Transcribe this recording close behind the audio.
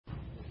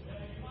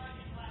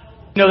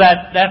You know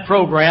that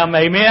program,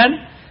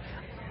 amen?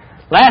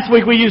 Last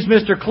week we used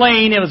Mr.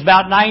 Clean. It was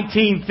about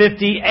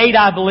 1958,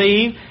 I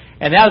believe.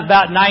 And that was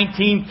about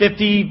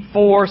 1954,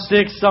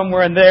 6,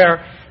 somewhere in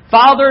there.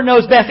 Father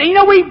knows best. And you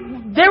know,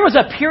 there was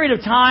a period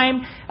of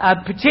time,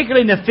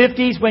 particularly in the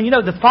 50s, when,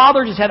 the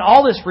father just had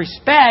all this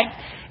respect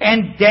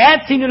and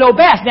Dad seemed to know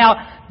best.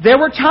 Now, there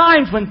were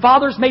times when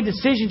fathers made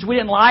decisions we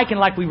didn't like and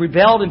we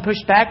rebelled and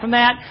pushed back from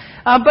that.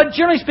 But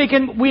generally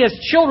speaking, we as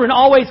children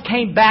always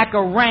came back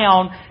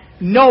around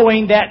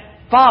knowing that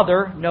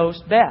Father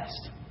knows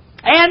best.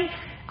 And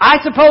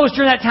I suppose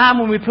during that time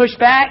when we pushed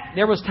back,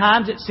 there was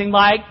times it seemed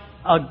like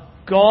a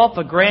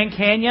Grand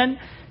Canyon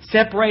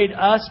separated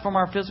us from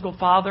our physical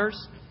fathers.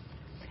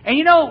 And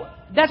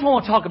that's what I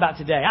want to talk about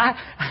today.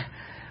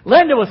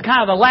 Linda was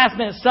kind of the last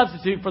minute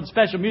substitute for the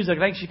special music. I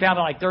think she found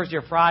it Thursday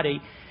or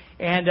Friday.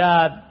 And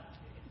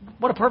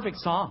what a perfect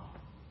song.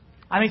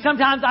 I mean,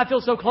 sometimes I feel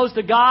so close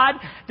to God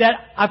that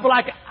I feel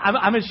like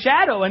I'm a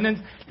shadow. And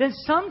then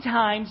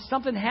sometimes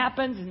something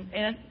happens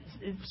and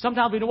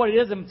sometimes we know what it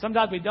is and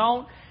sometimes we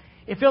don't.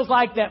 It feels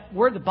like that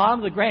we're at the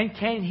bottom of the Grand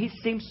Canyon. He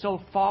seems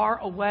so far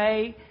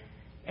away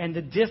and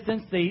the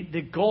distance,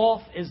 the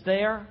gulf is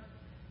there.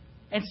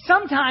 And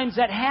sometimes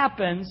that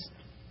happens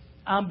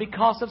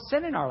because of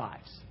sin in our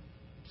lives.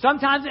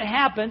 Sometimes it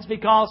happens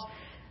because,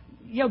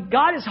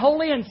 God is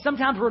holy and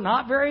sometimes we're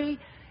not very.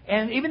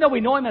 And even though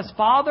we know Him as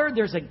Father,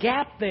 there's a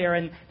gap there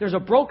and there's a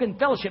broken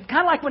fellowship.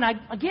 Kind of like when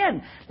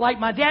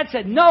my dad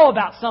said no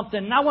about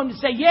something and I wanted to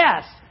say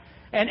yes.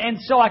 And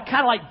so I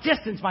kind of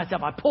distanced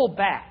myself. I pulled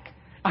back.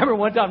 I remember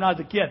one time when I was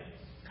a kid,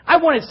 I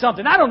wanted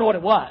something. I don't know what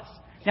it was.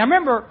 Now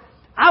remember,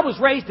 I was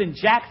raised in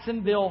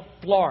Jacksonville,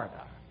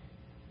 Florida.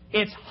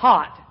 It's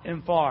hot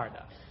in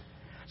Florida.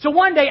 So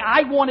one day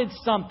I wanted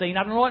something.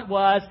 I don't know what it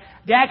was.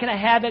 Dad, can I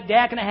have it?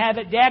 Dad, can I have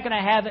it? Dad, can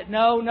I have it?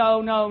 No,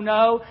 no, no,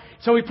 no.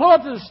 So we pull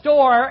up to the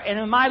store, and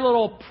in my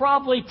little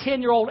probably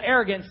 10-year-old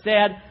arrogance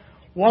said,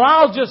 well,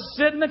 I'll just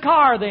sit in the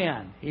car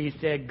then. He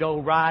said, go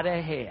right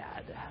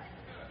ahead.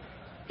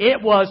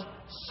 It was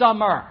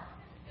summer.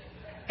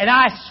 And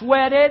I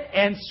sweated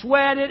and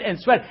sweated and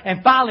sweated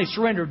and finally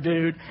surrendered,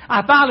 dude.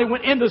 I finally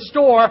went in the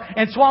store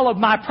and swallowed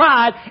my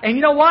pride. And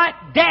you know what?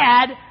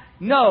 Dad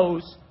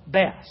knows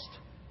best.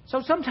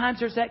 So sometimes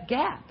there's that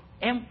gap.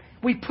 And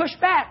we push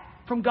back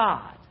from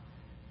God.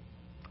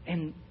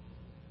 And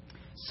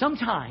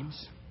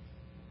sometimes,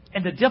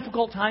 in the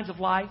difficult times of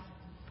life,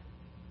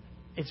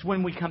 it's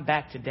when we come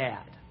back to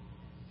Dad.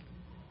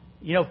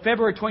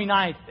 February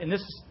 29th, and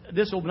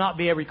this will not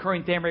be a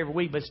recurring theme every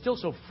week, but it's still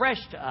so fresh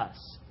to us.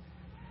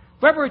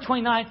 February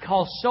 29th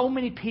calls so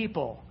many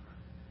people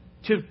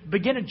to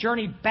begin a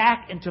journey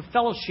back into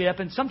fellowship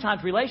and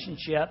sometimes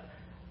relationship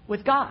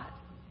with God.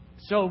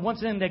 So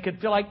once again, they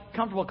could feel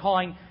comfortable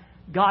calling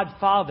God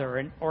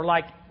Father, or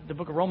like the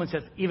book of Romans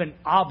says, even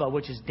Abba,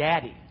 which is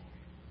Daddy.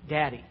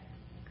 Daddy.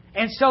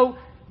 And so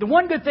the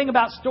one good thing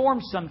about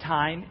storms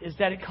sometime is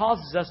that it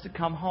causes us to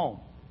come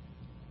home.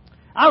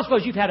 I don't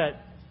suppose you've had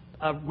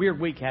a weird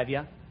week, have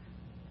you?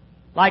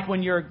 Like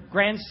when your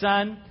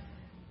grandson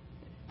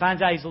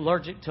finds out he's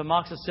allergic to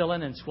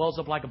amoxicillin and swells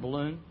up like a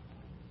balloon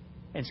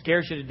and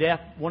scares you to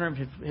death, wondering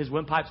if his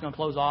windpipe's going to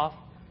close off,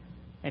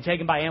 and take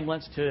him by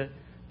ambulance to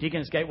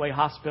Deacon's Gateway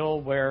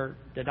Hospital where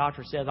the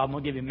doctor says, I'm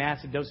going to give you a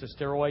massive dose of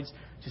steroids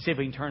to see if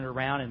we can turn it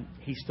around, and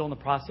he's still in the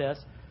process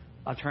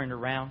of turning it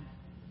around.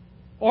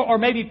 Or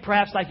maybe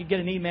perhaps you get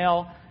an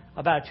email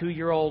about a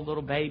 2-year-old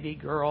little baby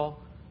girl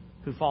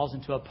who falls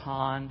into a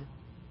pond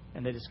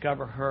and they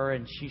discover her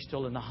and she's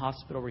still in the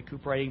hospital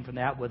recuperating from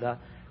that with a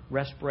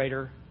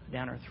respirator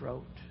down her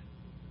throat.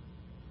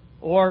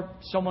 Or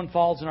someone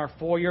falls in our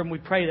foyer and we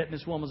pray that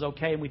Miss Wilma's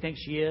okay and we think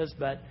she is,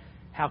 but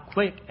how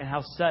quick and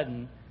how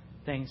sudden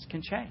things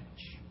can change.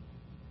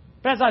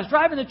 But as I was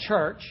driving to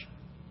church,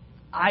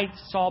 I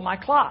saw my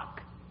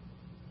clock.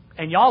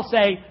 And y'all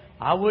say,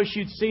 I wish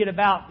you'd see it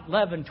about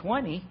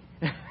 11:20.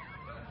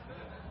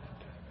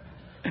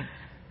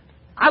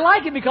 I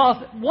like it because,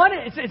 one,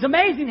 it's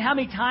amazing how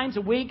many times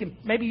a week, and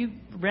maybe you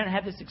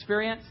have this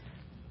experience,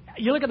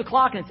 you look at the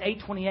clock and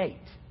it's 8:28.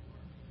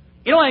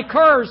 It only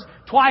occurs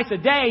twice a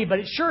day, but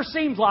it sure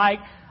seems like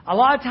a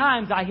lot of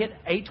times I hit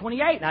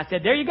 8:28. And I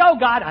said, there you go,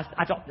 God.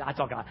 I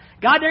told God,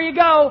 God, there you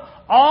go.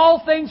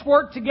 All things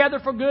work together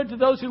for good to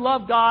those who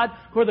love God,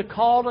 who are the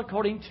called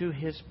according to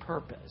His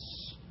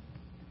purpose.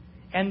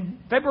 And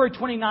February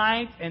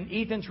 29th and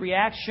Ethan's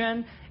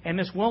reaction and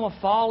Miss Wilma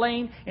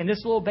falling and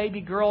this little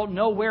baby girl,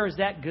 nowhere is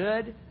that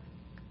good.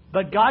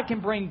 But God can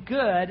bring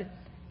good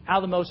out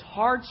of the most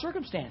hard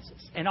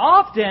circumstances. And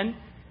often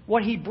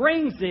what He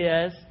brings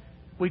is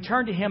we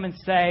turn to Him and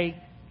say,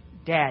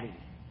 Daddy.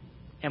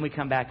 And we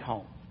come back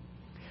home.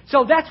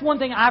 So that's one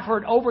thing I've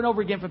heard over and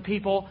over again from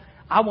people.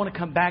 I want to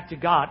come back to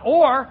God.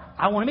 Or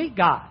I want to meet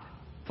God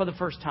for the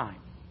first time.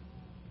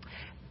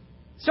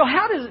 So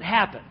how does it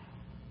happen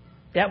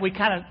that we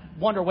kind of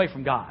wander away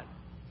from God?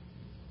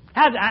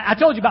 I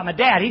told you about my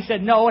dad. He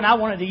said no and I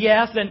wanted a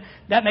yes, and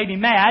that made me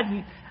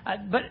mad.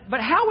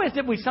 But how is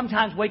it we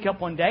sometimes wake up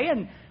one day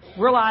and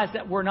realize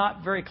that we're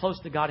not very close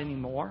to God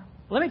anymore?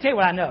 Let me tell you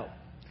what I know.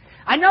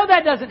 I know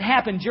that doesn't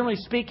happen, generally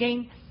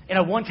speaking, in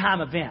a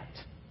one-time event.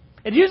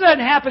 It usually doesn't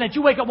happen that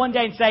you wake up one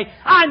day and say,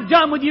 I'm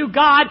done with you,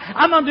 God.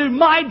 I'm going to do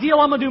my deal.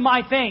 I'm going to do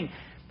my thing.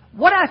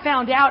 What I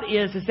found out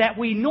is that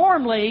we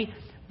normally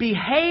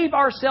behave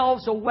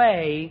ourselves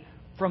away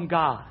from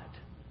God.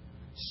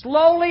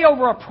 Slowly,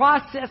 over a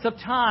process of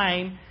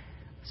time,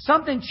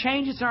 something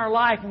changes in our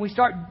life when we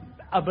start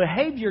a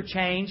behavior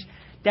change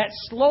that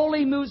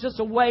slowly moves us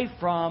away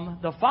from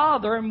the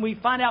Father, and we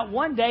find out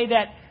one day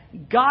that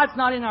God's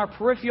not in our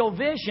peripheral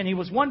vision. He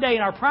was one day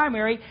in our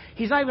primary.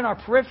 He's not even in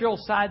our peripheral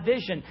side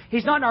vision.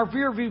 He's not in our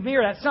rear view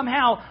mirror. That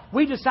somehow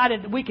we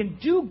decided that we can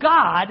do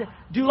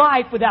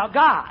life without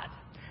God.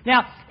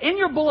 Now, in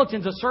your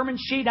bulletins, a sermon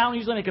sheet, I don't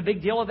usually make a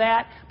big deal of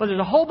that, but there's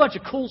a whole bunch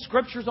of cool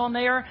scriptures on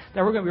there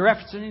that we're going to be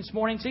referencing this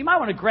morning, so you might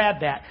want to grab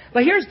that.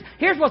 But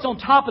here's what's on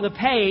top of the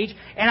page,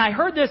 and I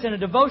heard this in a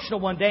devotional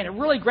one day, and it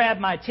really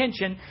grabbed my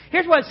attention.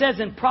 Here's what it says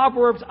in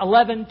Proverbs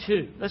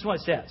 11:2. This is what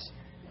it says.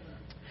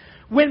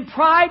 When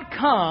pride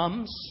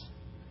comes,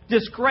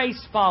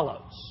 disgrace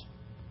follows.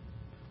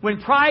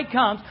 When pride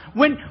comes,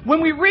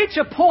 when we reach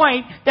a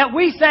point that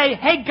we say,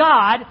 hey,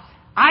 God,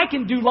 I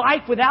can do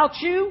life without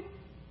you,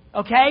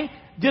 okay,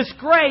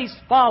 disgrace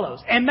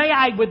follows. And may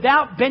I,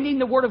 without bending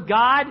the Word of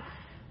God,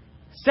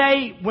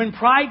 say when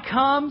pride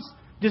comes,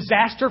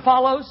 disaster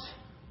follows?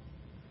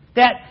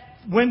 That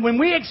when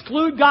we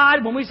exclude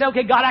God, when we say,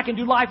 okay, God, I can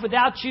do life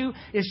without you,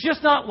 it's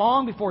just not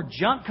long before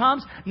junk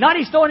comes. Not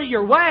He's throwing it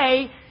your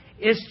way.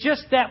 It's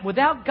just that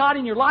without God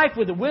in your life,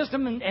 with the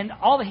wisdom and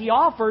all that He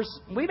offers,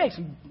 we make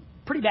some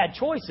pretty bad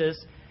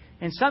choices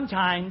and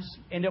sometimes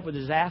end up with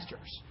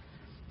disasters.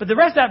 But the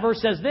rest of that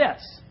verse says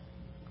this.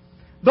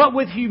 But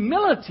with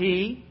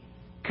humility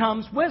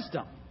comes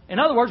wisdom. In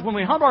other words, when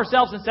we humble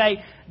ourselves and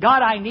say,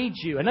 God, I need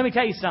you. And let me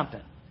tell you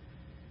something.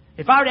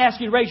 If I were to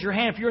ask you to raise your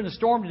hand if you're in the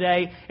storm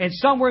today and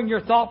somewhere in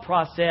your thought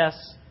process,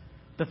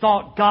 the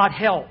thought, God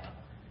help,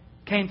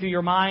 came through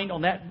your mind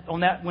on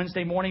that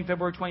Wednesday morning,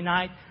 February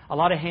 29th, a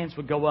lot of hands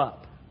would go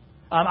up.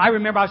 I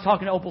remember I was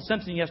talking to Opal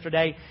Simpson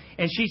yesterday,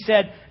 and she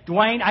said,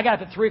 Dwayne, I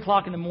got up at 3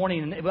 o'clock in the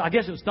morning, and I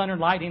guess it was thunder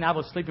and lightning. I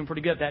was sleeping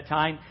pretty good at that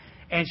time.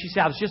 And she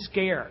said, I was just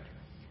scared.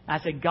 And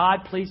I said,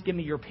 God, please give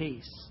me your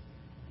peace.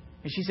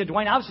 And she said,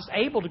 Dwayne, I was just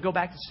able to go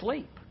back to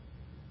sleep.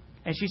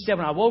 And she said,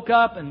 when I woke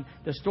up and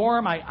the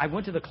storm, I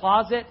went to the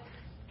closet.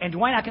 And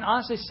Dwayne, I can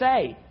honestly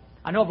say,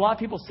 I know a lot of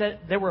people said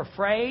they were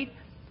afraid.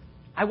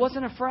 I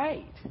wasn't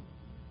afraid.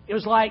 It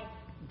was like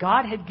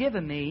God had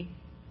given me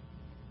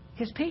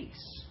His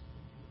peace.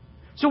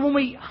 So when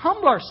we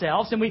humble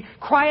ourselves and we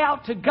cry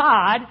out to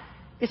God,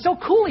 it's so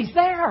cool He's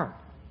there.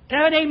 Can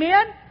I have an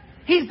amen?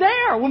 He's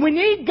there. When we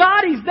need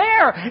God, He's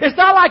there. It's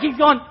not like He's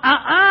going,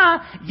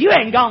 you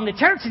ain't gone to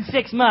church in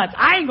 6 months.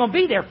 I ain't going to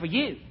be there for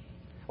you.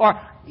 Or,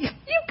 you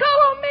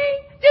call on me?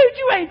 Dude,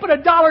 you ain't put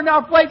 $1 in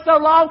our plate so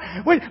long.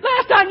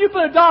 Last time you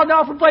put $1 in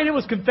our plate, it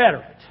was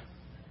Confederate.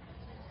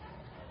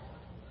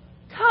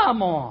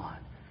 Come on.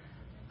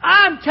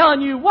 I'm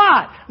telling you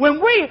what,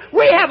 when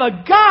we have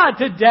a God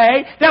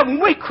today that when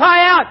we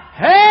cry out,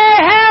 hey,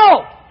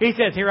 help, He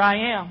says, here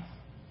I am.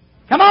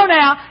 Come on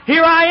now,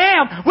 here I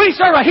am. We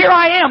serve a here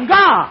I am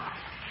God.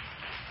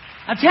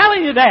 I'm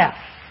telling you that.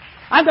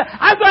 I'm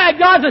glad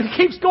God doesn't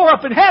keep score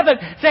up in heaven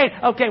saying,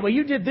 okay, well,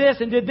 you did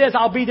this and did this,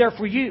 I'll be there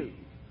for you.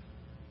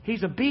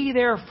 He's a be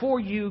there for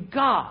you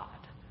God.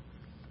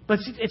 But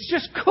it's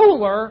just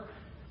cooler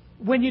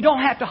when you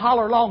don't have to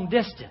holler long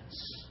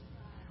distance.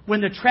 When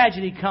the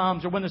tragedy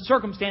comes or when the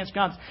circumstance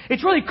comes.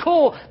 It's really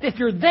cool if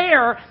you're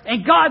there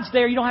and God's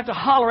there, you don't have to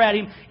holler at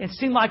Him and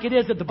seem like it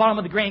is at the bottom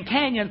of the Grand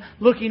Canyon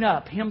looking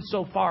up. Him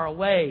so far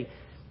away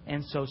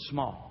and so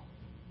small.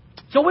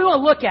 So we want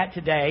to look at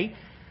today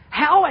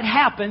how it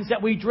happens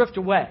that we drift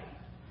away.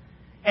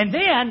 And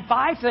then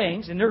 5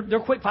 things, and they're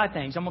quick 5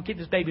 things. I'm going to keep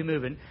this baby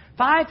moving.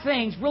 5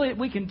 things really that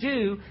we can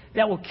do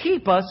that will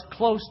keep us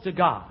close to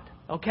God.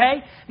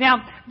 Okay?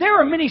 Now, there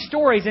are many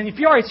stories, and if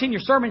you've already seen your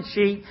sermon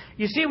sheet,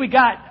 you see we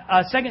got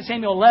 2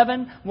 Samuel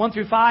 11, 1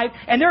 through 5,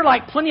 and there are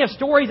like plenty of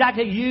stories I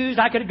could have used.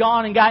 I could have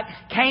gone and got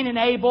Cain and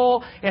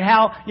Abel, and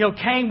how,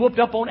 Cain whooped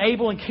up on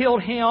Abel and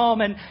killed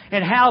him,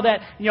 and how that,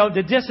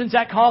 the distance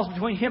that caused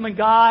between him and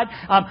God.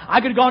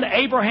 I could have gone to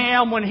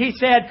Abraham when he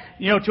said,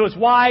 to his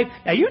wife,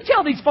 now you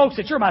tell these folks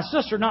that you're my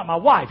sister, not my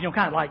wife.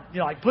 Kind of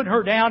like putting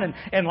her down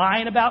and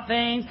lying about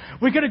things.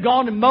 We could have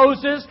gone to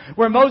Moses,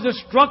 where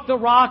Moses struck the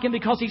rock, and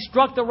because he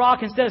struck the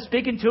rock instead of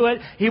speaking to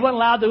it, he wasn't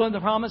allowed to go into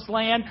the promised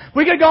land.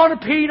 We could go to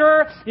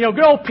Peter, good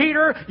old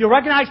Peter. You'll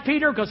recognize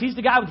Peter because he's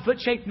the guy with the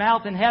foot-shaped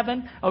mouth in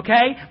heaven,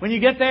 okay, when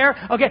you get there.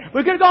 Okay,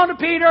 we could have gone to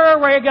Peter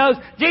where he goes,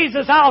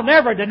 Jesus, I'll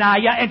never deny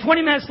you. And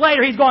 20 minutes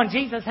later, he's going,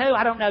 Jesus who?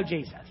 I don't know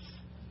Jesus.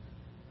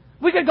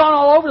 We could have gone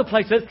all over the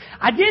place.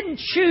 I didn't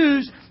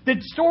choose the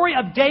story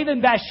of David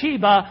and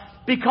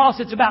Bathsheba because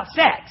it's about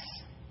sex,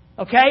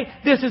 okay?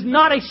 This is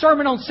not a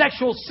sermon on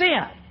sexual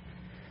sin.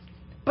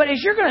 But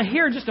as you're going to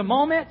hear in just a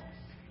moment,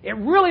 it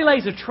really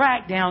lays a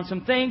track down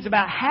some things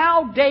about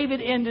how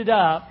David ended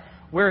up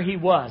where he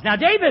was. Now,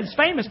 David is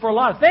famous for a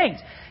lot of things.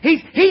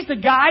 He's the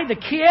guy, the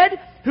kid,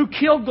 who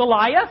killed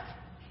Goliath.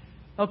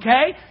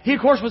 Okay? He,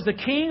 of course, was the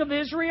king of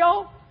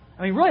Israel.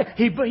 I mean, really,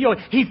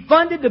 he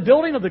funded the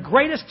building of the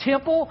greatest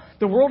temple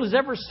the world has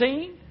ever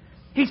seen.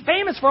 He's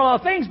famous for a lot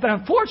of things, but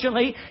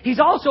unfortunately, he's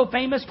also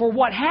famous for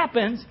what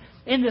happens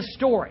in this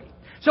story.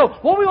 So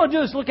what we want to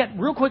do is look at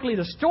real quickly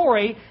the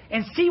story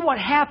and see what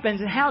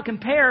happens and how it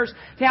compares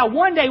to how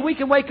one day we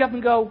can wake up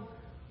and go,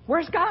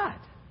 where's God?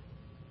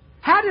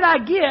 How did I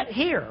get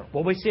here?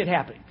 Well, we see it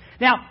happening.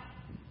 Now,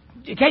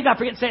 in case I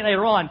forget to say it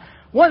later on,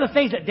 one of the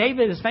things that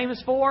David is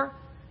famous for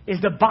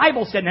is the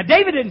Bible said. Now,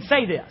 David didn't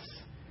say this,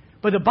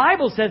 but the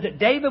Bible says that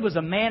David was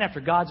a man after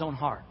God's own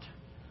heart.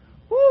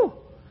 Woo!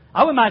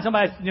 I wouldn't mind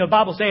somebody, the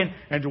Bible saying,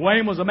 and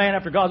Dwayne was a man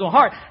after God's own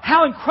heart.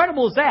 How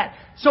incredible is that?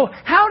 So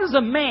how does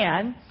a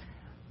man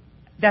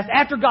that's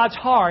after God's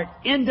heart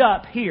end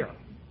up here?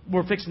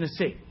 We're fixing to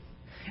see.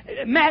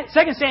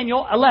 2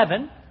 Samuel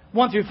 11,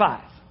 1 through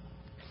 5.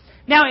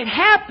 Now it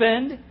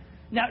happened.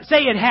 Now say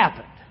it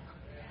happened.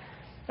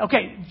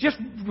 Okay, just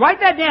write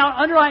that down,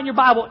 underline in your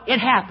Bible, it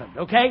happened,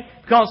 okay?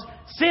 Because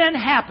sin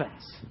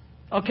happens,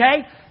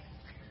 okay?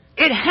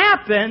 It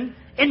happened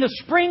in the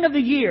spring of the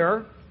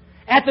year,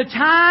 at the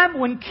time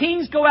when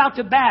kings go out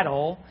to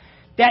battle,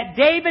 that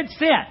David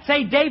sent.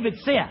 Say, David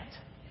sent.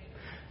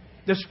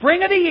 The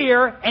spring of the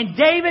year, and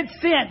David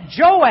sent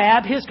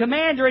Joab, his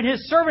commander, and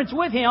his servants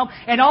with him,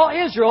 and all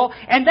Israel,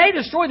 and they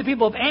destroyed the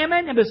people of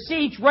Ammon and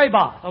besieged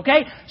Rabbah.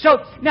 Okay?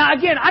 So, now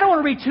again, I don't want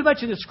to read too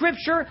much of the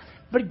Scripture,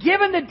 but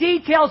given the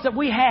details that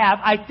we have,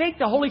 I think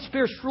the Holy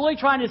Spirit's really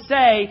trying to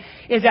say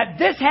is that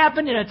this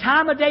happened in a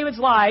time of David's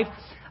life,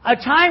 a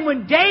time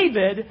when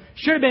David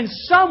should have been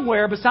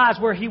somewhere besides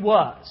where he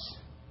was.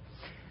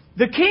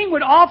 The king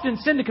would often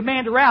send the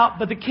commander out,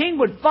 but the king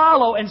would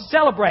follow and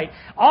celebrate.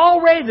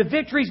 Already the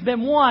victory's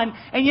been won,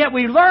 and yet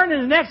we learn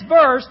in the next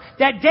verse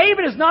that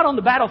David is not on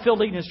the battlefield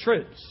leading his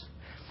troops.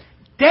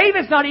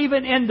 David's not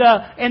even in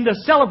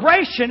the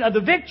celebration of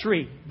the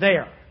victory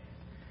there.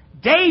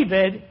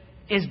 David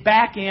is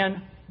back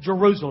in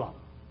Jerusalem.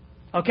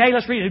 Okay,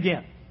 let's read it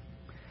again.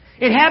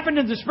 It happened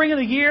in the spring of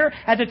the year,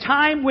 at the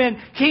time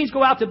when kings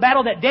go out to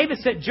battle, that David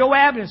sent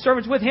Joab and his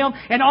servants with him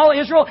and all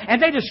Israel,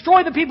 and they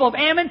destroyed the people of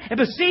Ammon and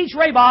besieged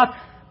Rabbah.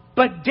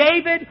 But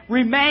David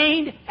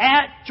remained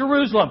at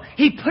Jerusalem.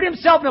 He put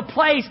himself in a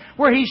place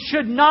where he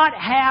should not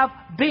have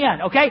been.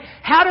 Okay?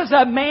 How does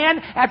a man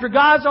after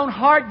God's own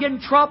heart get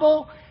in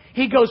trouble?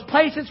 He goes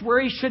places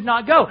where he should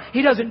not go.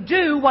 He doesn't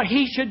do what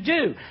he should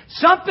do.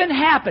 Something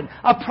happened.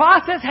 A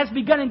process has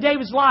begun in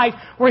David's life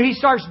where he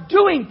starts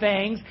doing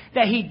things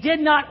that he did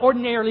not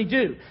ordinarily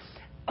do.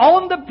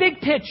 On the big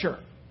picture,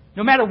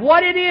 no matter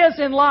what it is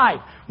in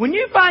life, when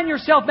you find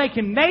yourself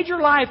making major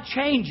life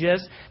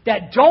changes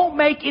that don't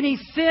make any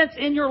sense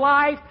in your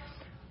life,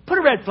 put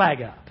a red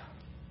flag up.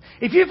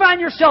 If you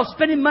find yourself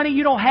spending money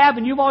you don't have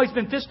and you've always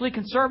been fiscally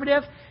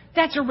conservative,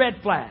 that's a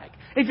red flag.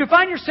 If you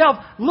find yourself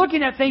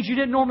looking at things you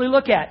didn't normally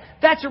look at,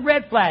 that's a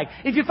red flag.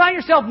 If you find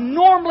yourself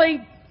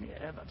normally,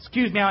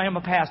 excuse me, I am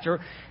a pastor.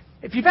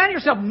 If you find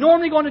yourself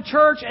normally going to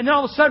church and then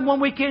all of a sudden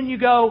one weekend you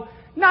go,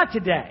 not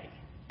today,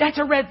 that's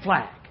a red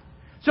flag.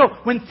 So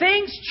when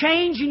things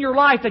change in your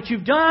life that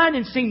you've done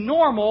and seem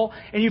normal,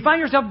 and you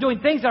find yourself doing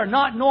things that are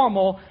not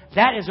normal,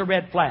 that is a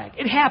red flag.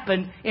 It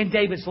happened in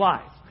David's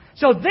life.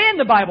 So then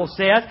the Bible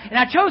says, and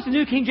I chose the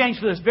New King James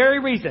for this very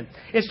reason.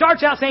 It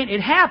starts out saying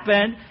it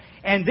happened,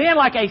 and then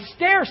like a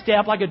stair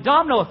step, like a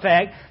domino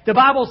effect, the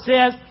Bible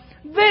says,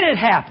 then it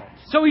happened.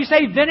 So you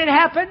say, then it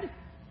happened?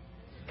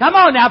 Come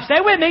on now,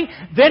 stay with me.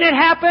 Then it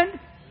happened?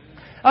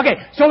 Okay,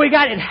 so we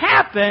got it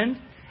happened,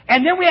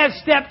 and then we have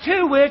step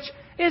 2, which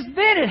is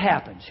then it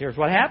happens. Here's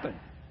what happened.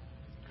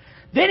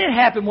 Then it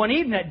happened one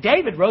evening that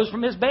David rose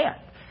from his bed.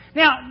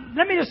 Now,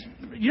 let me just,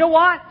 you know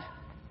what?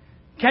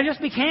 Can I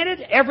just be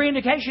candid? Every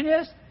indication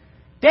is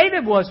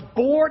David was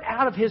bored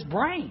out of his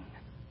brain.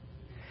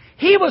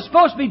 He was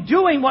supposed to be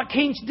doing what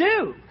kings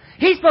do.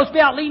 He's supposed to be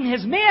out leading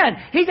his men.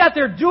 He's out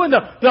there doing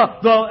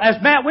the as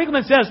Matt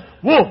Winkleman says,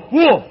 wolf,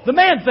 wolf, the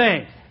man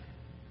thing.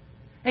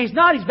 And he's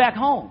not. He's back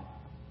home.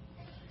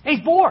 And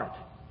he's bored.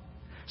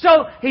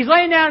 So he's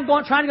laying down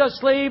and trying to go to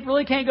sleep.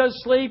 Really can't go to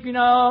sleep,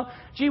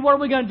 Gee, what are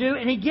we going to do?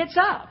 And he gets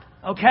up.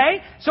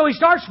 Okay? So he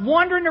starts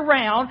wandering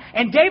around,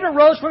 and David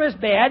rose from his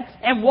bed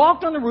and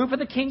walked on the roof of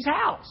the king's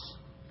house.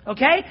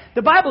 Okay?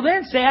 The Bible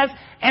then says,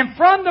 and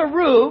from the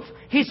roof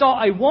he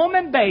saw a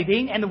woman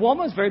bathing, and the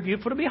woman was very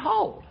beautiful to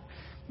behold.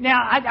 Now,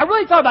 I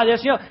really thought about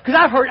this, because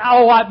I've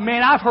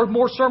heard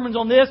more sermons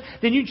on this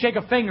than you can shake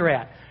a finger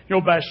at.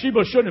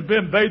 Bathsheba shouldn't have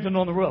been bathing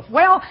on the roof.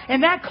 Well,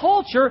 in that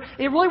culture,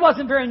 it really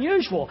wasn't very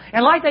unusual.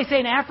 And like they say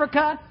in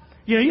Africa,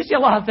 you see a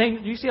lot of things,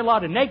 you see a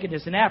lot of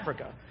nakedness in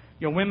Africa.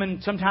 Women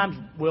sometimes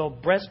will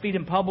breastfeed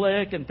in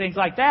public and things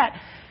like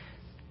that.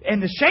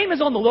 And the shame is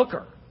on the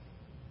looker.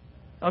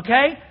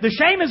 Okay? The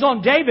shame is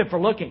on David for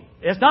looking.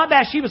 It's not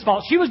Bathsheba's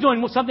fault. She was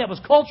doing something that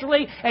was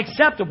culturally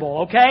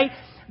acceptable. Okay?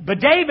 But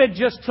David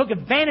just took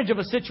advantage of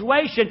a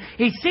situation.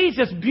 He sees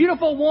this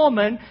beautiful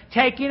woman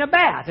taking a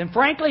bath. And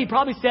frankly, he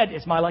probably said,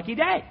 it's my lucky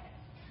day.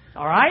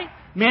 All right?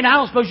 Men, I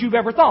don't suppose you've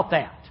ever thought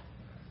that.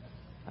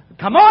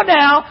 Come on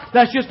now.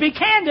 Let's just be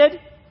candid.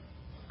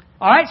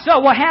 All right, so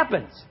what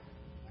happens?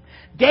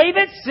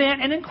 David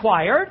sent and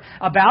inquired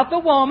about the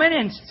woman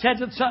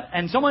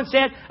and someone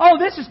said, oh,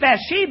 this is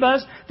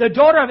Bathsheba's, the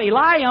daughter of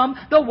Eliam,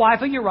 the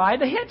wife of Uriah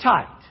the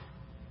Hittite.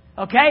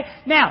 Okay?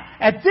 Now,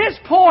 at this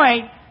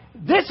point,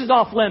 this is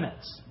off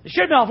limits. It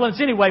should have been off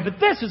limits anyway, but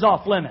this is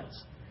off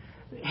limits.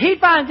 He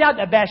finds out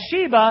that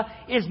Bathsheba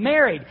is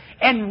married.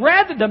 And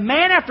rather, the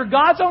man after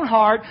God's own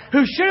heart,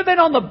 who should have been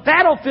on the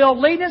battlefield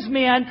leading his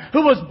men,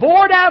 who was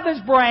bored out of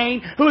his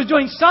brain, who was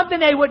doing something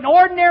they wouldn't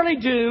ordinarily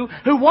do,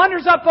 who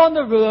wanders up on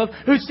the roof,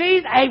 who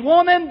sees a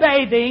woman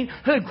bathing,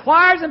 who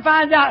inquires and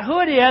finds out who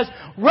it is,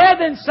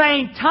 rather than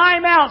saying,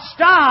 time out,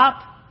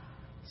 stop,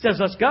 says,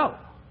 let's go.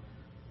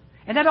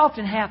 And that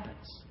often happens.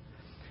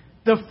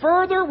 The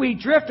further we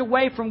drift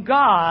away from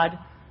God,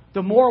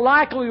 the more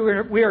likely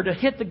we are to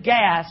hit the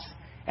gas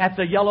at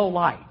the yellow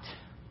light.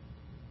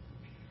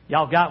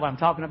 Y'all got what I'm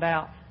talking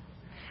about?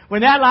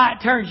 When that light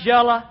turns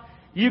yellow,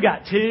 you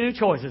got two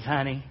choices,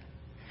 honey.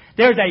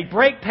 There's a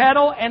brake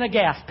pedal and a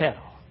gas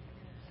pedal.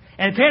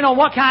 And depending on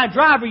what kind of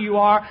driver you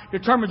are,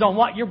 determines on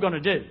what you're going to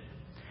do.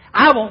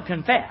 I won't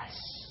confess.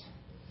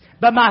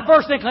 But my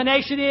first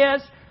inclination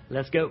is,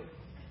 let's go.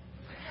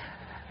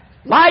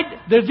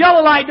 The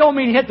yellow light don't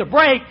mean hit the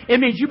brake.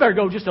 It means you better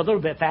go just a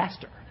little bit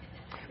faster.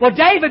 Well,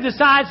 David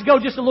decides to go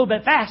just a little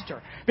bit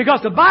faster.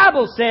 Because the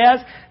Bible says,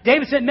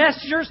 David sent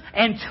messengers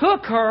and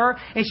took her,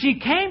 and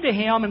she came to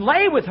him and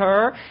lay with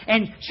her,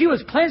 and she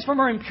was cleansed from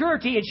her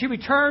impurity, and she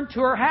returned to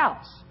her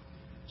house.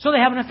 So they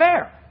have an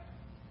affair.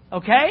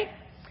 Okay?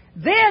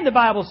 Then the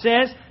Bible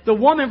says, the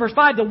woman, verse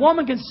 5, the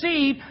woman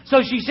conceived,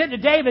 so she sent to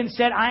David and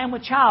said, I am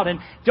with child.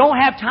 And don't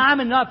have time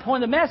and not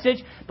point the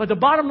message, but the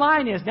bottom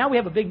line is, now we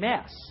have a big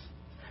mess.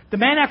 The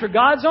man after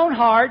God's own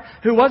heart,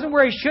 who wasn't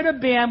where he should have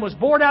been, was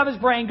bored out of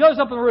his brain, goes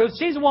up on the roof,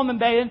 sees a woman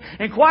bathing,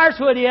 inquires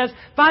who it is,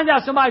 finds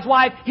out somebody's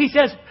wife. He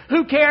says,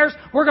 who cares?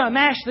 We're going to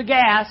mash the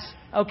gas,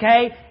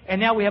 okay?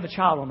 And now we have a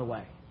child on the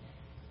way.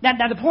 Now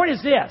the point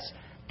is this.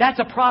 That's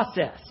a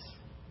process.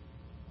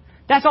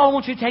 That's all I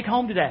want you to take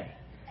home today.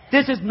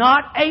 This is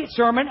not a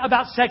sermon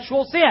about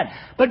sexual sin.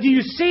 But do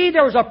you see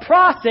there was a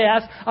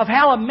process of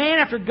how a man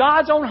after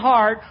God's own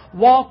heart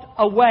walked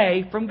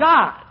away from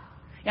God?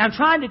 And I'm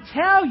trying to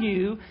tell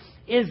you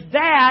is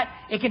that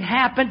it can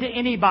happen to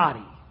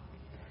anybody.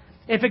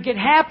 If it can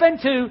happen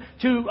to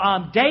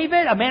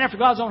David, a man after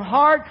God's own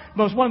heart,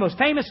 one of the most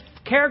famous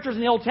characters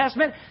in the Old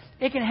Testament,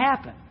 it can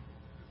happen.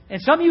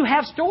 And some of you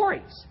have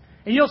stories.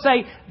 And you'll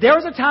say, there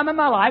was a time in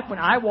my life when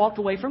I walked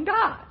away from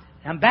God.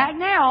 I'm back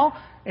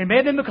now. It may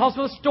have been because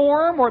of a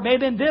storm, or it may have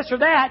been this or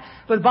that.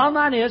 But the bottom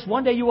line is,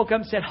 one day you woke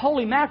up and said,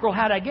 holy mackerel,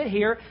 how did I get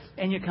here?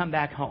 And you come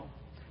back home.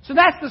 So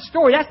that's the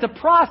story. That's the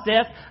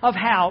process of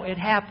how it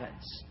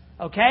happens.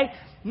 Okay?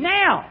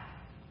 Now,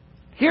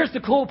 here's the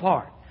cool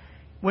part.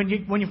 When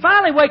you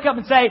finally wake up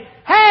and say,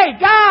 hey,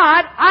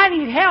 God, I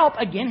need help,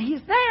 again, He's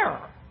there.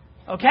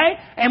 Okay?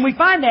 And we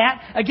find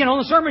that, again, on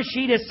the sermon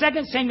sheet is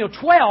 2 Samuel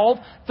 12,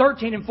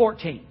 13, and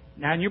 14.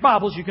 Now, in your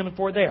Bibles, you can look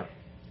for it there.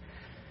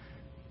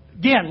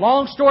 Again,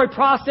 long story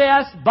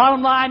process.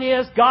 Bottom line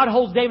is, God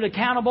holds David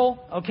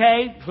accountable.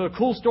 Okay? For a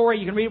cool story,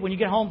 you can read it when you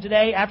get home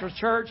today after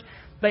church.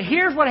 But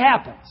here's what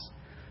happens.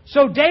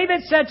 So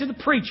David said to the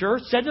preacher,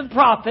 said to the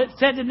prophet,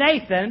 said to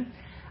Nathan,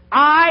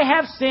 I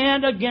have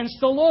sinned against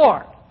the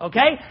Lord.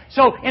 Okay?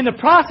 So in the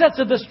process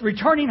of this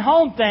returning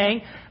home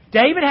thing,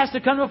 David has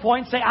to come to a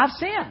point and say, I've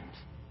sinned.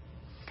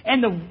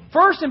 And the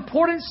first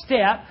important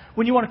step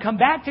when you want to come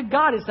back to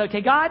God is,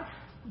 okay, God,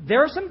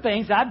 there are some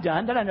things I've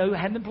done that I know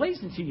haven't been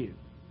pleasing to you.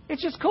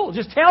 It's just cool.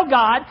 Just tell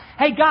God,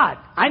 hey, God,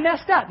 I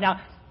messed up. Now,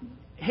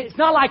 it's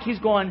not like He's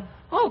going,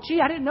 oh,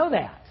 gee, I didn't know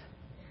that.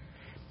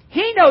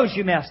 He knows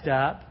you messed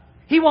up.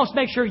 He wants to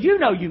make sure you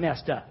know you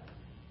messed up.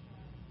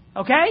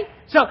 Okay?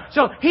 So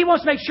He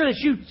wants to make sure that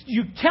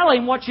you tell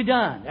Him what you've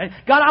done.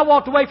 God, I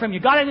walked away from you.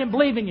 God, I didn't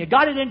believe in you.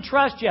 God, I didn't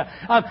trust you.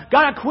 God,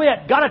 I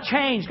quit. God, I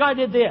changed. God, I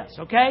did this.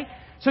 Okay?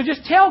 So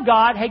just tell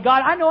God, hey,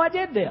 God, I know I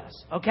did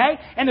this. Okay?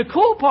 And the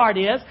cool part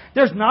is,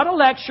 there's not a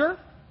lecture.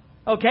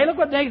 Okay? Look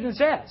what Nathan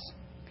says.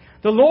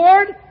 The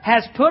Lord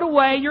has put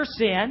away your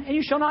sin, and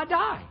you shall not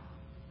die.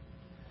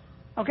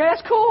 Okay?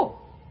 That's cool.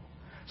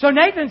 So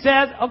Nathan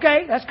says,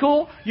 okay, that's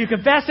cool. You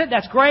confess it.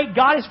 That's great.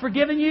 God has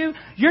forgiven you.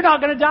 You're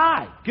not going to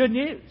die. Good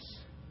news.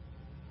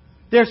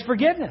 There's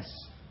forgiveness.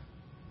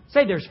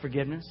 Say there's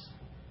forgiveness.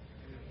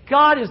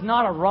 God is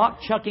not a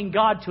rock-chucking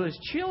God to His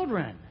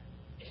children.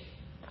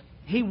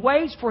 He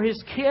waits for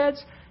His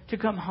kids to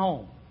come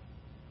home.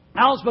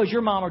 I don't suppose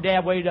your mom or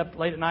dad waited up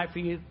late at night for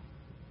you.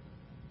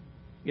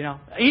 You know,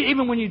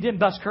 even when you didn't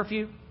bust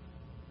curfew.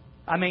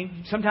 I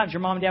mean, sometimes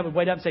your mom and dad would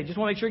wait up and say, just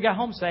want to make sure you got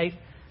home safe.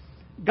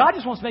 God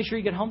just wants to make sure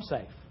you get home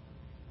safe.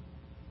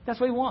 That's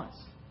what He wants.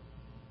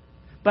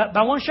 But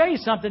I want to show you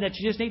something that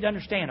you just need to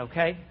understand,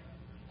 okay?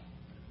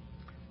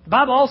 The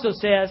Bible also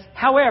says,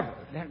 however,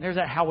 there's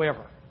that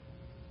however.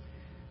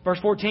 Verse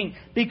 14,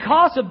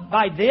 because of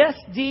by this,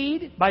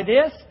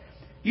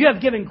 you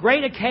have given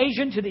great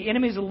occasion to the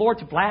enemies of the Lord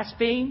to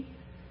blaspheme.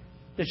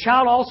 The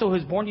child also who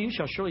is born to you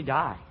shall surely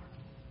die.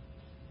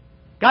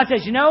 God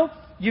says, you know,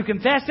 you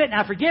confess it and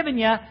I've forgiven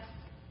you.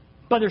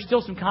 but there's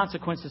still some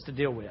consequences to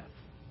deal with.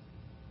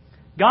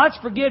 God's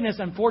forgiveness,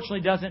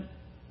 unfortunately, doesn't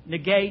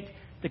negate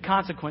the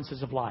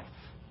consequences of life.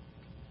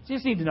 So you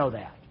just need to know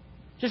that.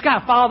 Just kind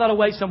of file that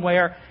away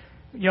somewhere.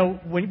 You know,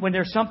 when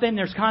there's something,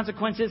 there's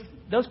consequences.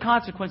 Those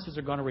consequences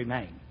are going to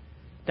remain.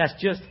 That's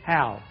just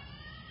how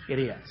it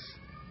is.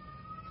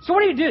 So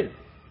what do?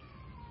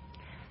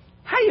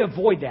 How do you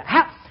avoid that?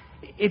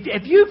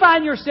 If you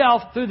find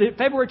yourself through the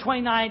February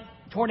 29th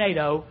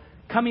tornado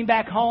coming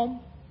back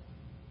home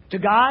to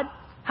God,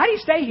 how do you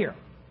stay here?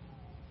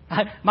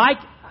 Mike,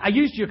 I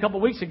used you a couple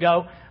of weeks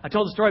ago. I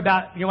told the story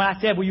about, when I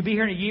said, will you be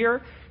here in a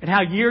year? And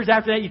how years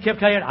after that you kept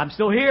saying, I'm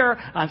still here,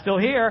 I'm still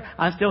here,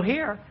 I'm still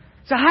here.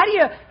 So how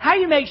do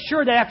you make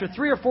sure that after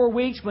 3 or 4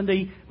 weeks,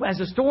 as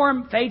the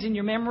storm fades in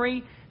your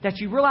memory, that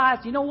you realize,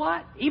 you know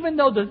what? Even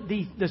though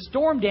the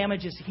storm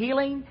damage is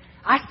healing,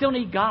 I still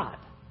need God.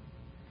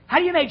 How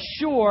do you make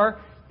sure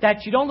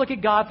that you don't look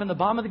at God from the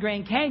bottom of the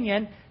Grand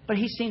Canyon, but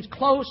He seems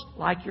close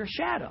like your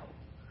shadow?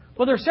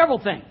 Well, there are several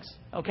things,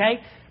 okay?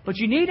 But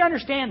you need to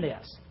understand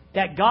this,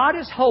 that God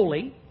is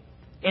holy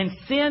and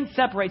sin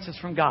separates us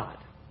from God.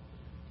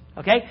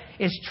 Okay?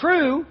 It's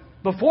true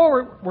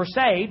before we're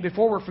saved,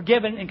 before we're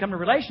forgiven and come to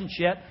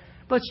relationship,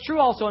 but it's true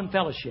also in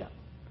fellowship.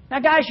 Now,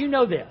 guys, you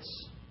know this.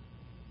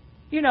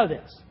 You know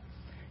this.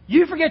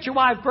 You forget your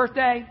wife's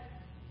birthday,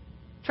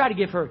 try to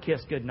give her a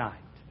kiss goodnight.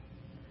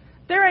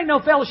 There ain't no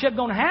fellowship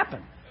going to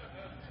happen.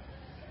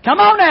 Come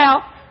on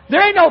now.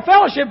 There ain't no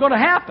fellowship going to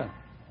happen.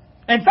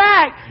 In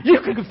fact, you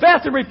can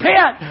confess and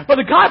repent, but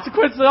the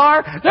consequences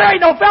are there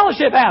ain't no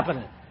fellowship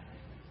happening.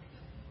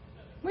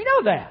 We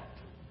know that.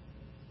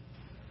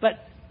 But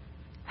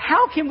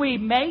how can we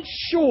make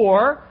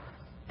sure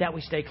that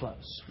we stay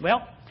close?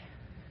 Well,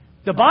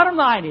 the bottom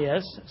line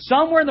is,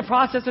 somewhere in the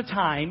process of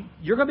time,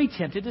 you're going to be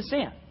tempted to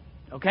sin.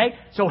 Okay?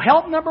 So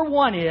help number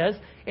one is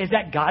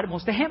that God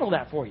wants to handle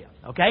that for you.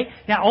 Okay?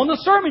 Now, on the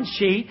sermon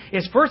sheet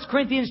is 1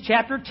 Corinthians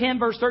chapter 10,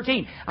 verse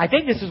 13. I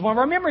think this is one of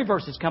our memory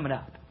verses coming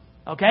up.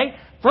 Okay?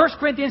 1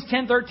 Corinthians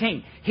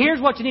 10:13. Here's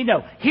what you need to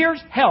know.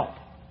 Here's help.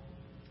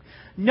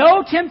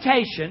 No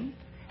temptation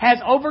has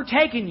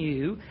overtaken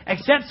you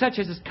except such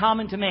as is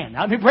common to man.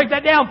 Now, let me break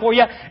that down for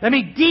you. Let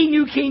me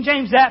New King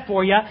James that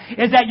for you.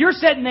 Is that you're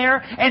sitting there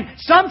and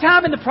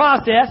sometime in the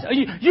process,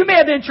 you may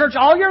have been in church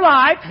all your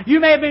life. You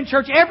may have been in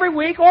church every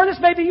week, or this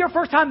may be your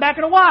first time back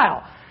in a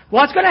while.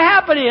 What's going to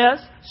happen is,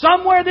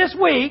 somewhere this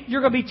week, you're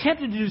going to be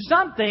tempted to do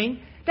something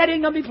that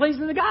isn't going to be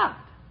pleasing to God.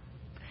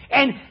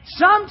 And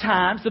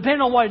sometimes,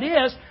 depending on what it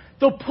is,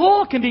 the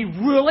pull can be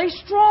really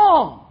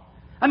strong.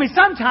 I mean,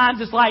 sometimes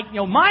it's like,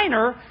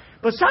 minor,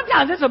 but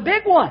sometimes it's a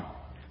big one.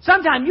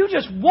 Sometimes you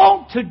just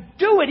want to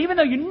do it, even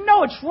though you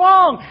know it's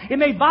wrong. It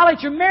may violate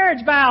your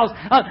marriage vows.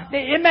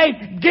 It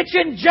may get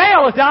you in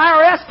jail if the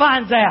IRS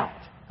finds out.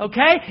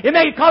 Okay? It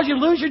may cause you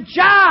to lose your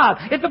job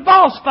if the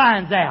boss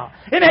finds out.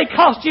 It may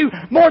cost you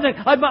more than,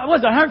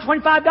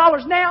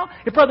 $125 now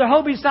if Brother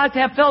Hobie decides to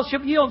have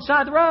fellowship with you on the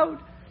side of the road.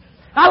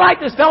 I like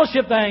this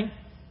fellowship thing.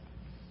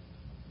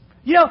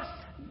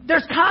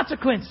 There's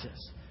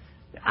consequences.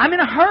 I'm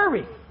in a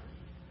hurry.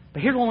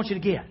 But here's what I want you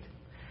to get.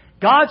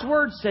 God's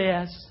Word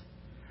says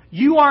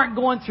you aren't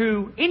going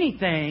through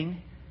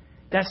anything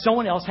that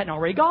someone else hadn't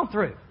already gone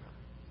through.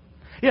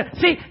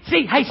 See,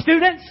 hey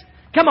students,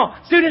 come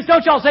on. Students,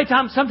 don't y'all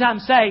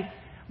sometimes say,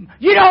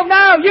 you don't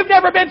know, you've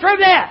never been through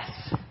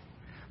this.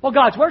 Well,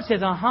 God's Word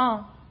says,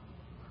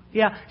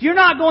 yeah, you're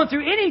not going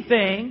through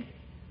anything.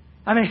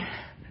 I mean,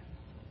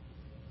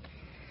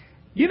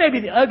 you may be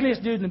the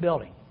ugliest dude in the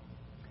building.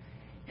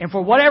 And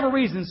for whatever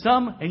reason,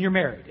 and you're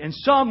married, and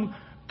some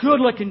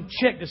good-looking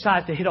chick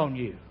decides to hit on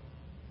you.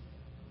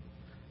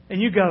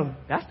 And you go,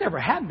 that's never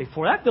happened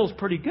before. That feels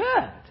pretty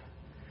good.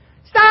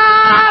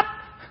 Stop!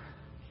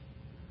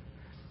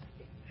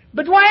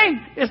 But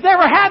Dwayne, it's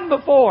never happened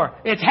before.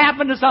 It's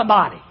happened to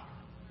somebody.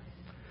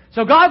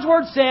 So God's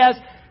Word says,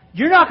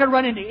 you're not going to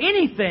run into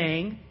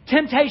anything,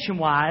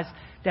 temptation-wise,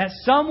 that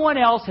someone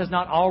else has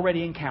not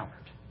already encountered.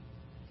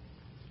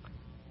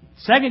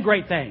 Second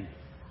great thing,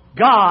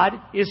 God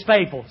is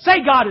faithful. Say,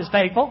 God is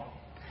faithful.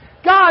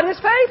 God is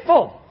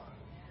faithful.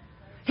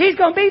 He's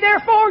going to be there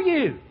for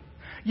you.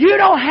 You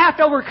don't have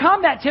to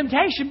overcome that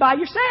temptation by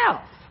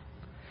yourself.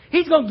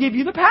 He's going to give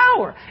you the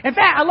power. In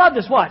fact, I love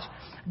this. Watch.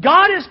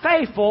 God is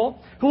faithful,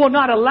 who will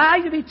not allow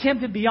you to be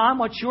tempted beyond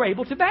what you're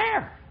able to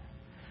bear.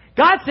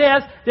 God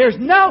says,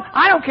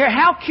 I don't care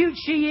how cute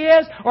she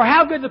is, or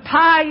how good the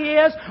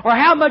pie is, or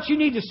how much you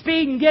need to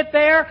speed and get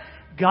there.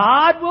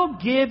 God will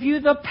give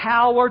you the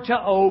power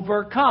to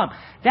overcome.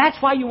 That's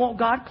why you want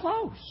God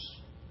close.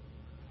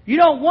 You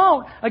don't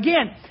want,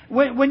 again,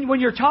 when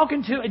you're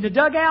talking to in the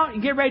dugout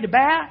and get ready to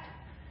bat,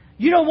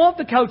 you don't want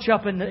the coach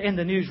up in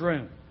the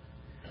newsroom.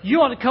 You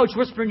want the coach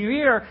whispering in your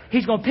ear,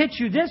 he's going to pitch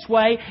you this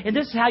way, and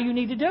this is how you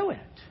need to do it.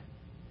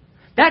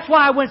 That's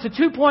why when it's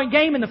a 2-point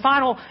game in the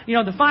final,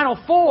 the final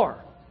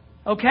 4.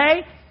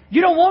 Okay?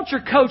 You don't want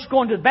your coach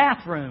going to the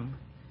bathroom.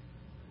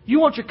 You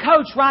want your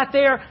coach right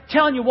there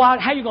telling you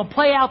how you're going to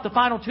play out the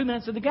final 2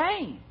 minutes of the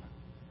game.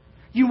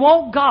 You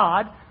want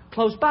God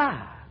close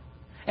by.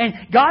 And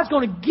God's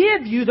going to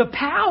give you the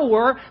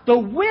power, the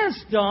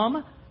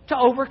wisdom to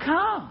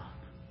overcome.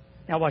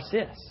 Now watch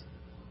this.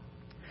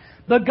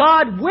 But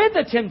God, with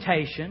the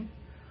temptation,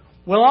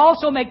 will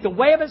also make the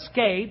way of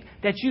escape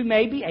that you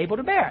may be able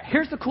to bear it.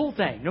 Here's the cool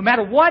thing. No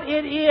matter what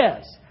it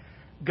is,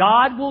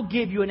 God will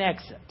give you an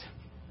exit.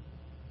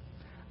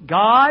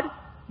 God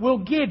will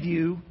give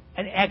you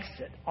an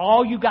exit.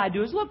 All you got to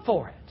do is look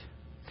for it.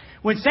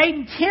 When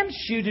Satan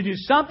tempts you to do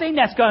something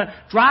that's going to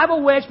drive a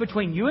wedge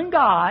between you and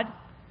God,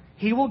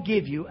 he will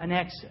give you an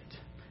exit.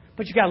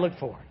 But you got to look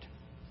for it.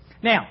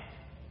 Now,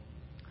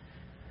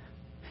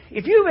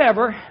 if you've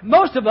ever,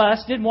 most of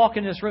us didn't walk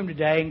in this room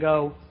today and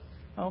go,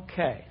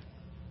 okay,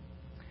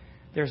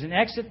 there's an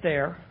exit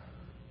there,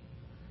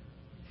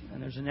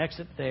 and there's an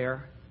exit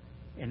there,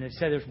 and they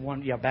say there's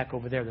one, back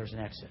over there, there's an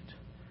exit.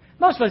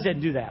 Most of us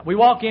didn't do that. We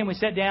walk in, we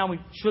sat down, we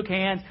shook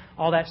hands,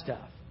 all that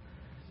stuff.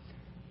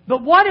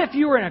 But what if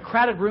you were in a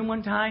crowded room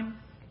one time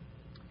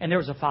and there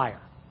was a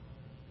fire?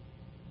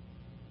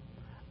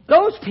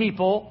 Those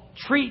people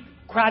treat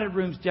crowded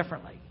rooms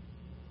differently.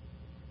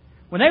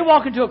 When they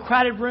walk into a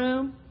crowded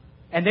room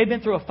and they've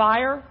been through a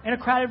fire in a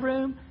crowded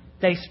room,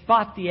 they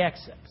spot the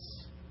exits.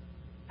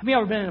 Have you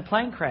ever been in a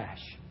plane crash?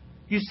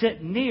 You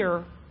sit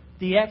near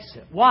the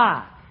exit.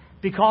 Why?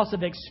 Because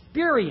of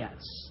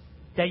experience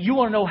that you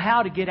want to know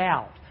how to get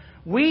out.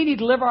 We need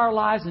to live our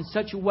lives in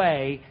such a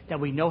way that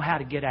we know how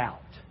to get out.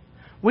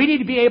 We need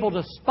to be able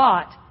to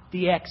spot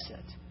the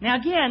exit. Now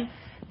again,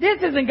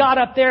 this isn't God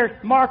up there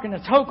marking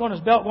a toke on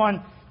his belt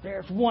going,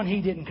 there's one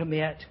he didn't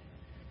commit.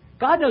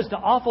 God knows the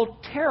awful,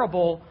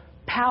 terrible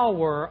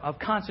power of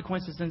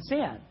consequences in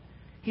sin.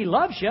 He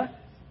loves you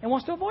and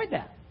wants to avoid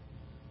that.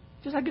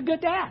 Just like a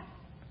good dad.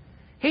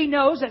 He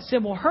knows that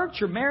sin will hurt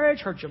your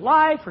marriage, hurt your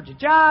life, hurt your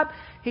job.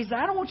 He said,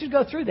 I don't want you to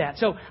go through that.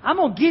 So I'm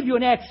going to give you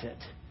an exit.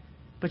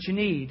 But you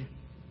need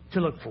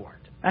to look for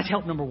it. That's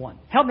help number one.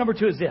 Help number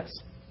two is this.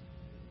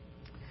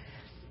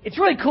 It's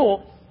really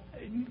cool.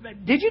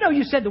 Did you know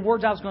you said the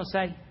words I was going to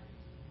say?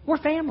 We're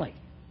family.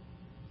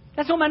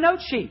 That's on my note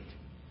sheet.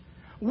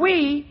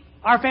 We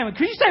are family.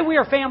 Could you say we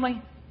are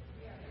family?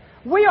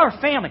 We are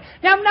family.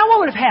 Now what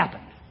would have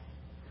happened?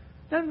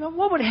 Now,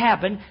 what would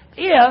happen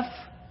if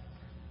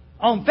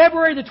on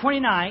February the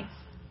 29th,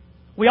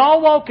 we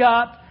all woke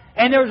up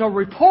and there was a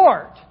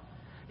report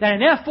that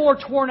an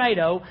F4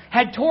 tornado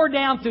had torn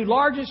down through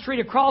Largent Street,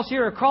 across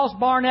here, across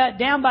Barnett,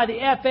 down by the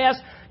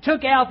FS,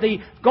 took out the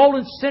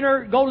Golden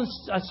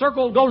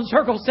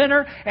Circle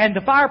Center and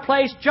the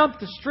fireplace, jumped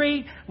the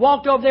street,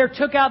 walked over there,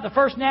 took out the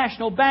First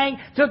National Bank,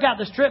 took out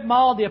the strip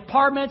mall, the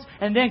apartments,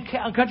 and then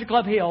Country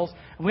Club Hills.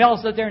 And we all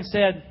sat there and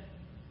said,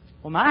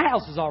 well, my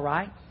house is all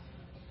right.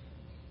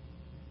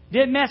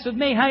 Didn't mess with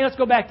me. Honey, let's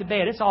go back to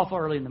bed. It's awful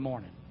early in the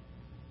morning.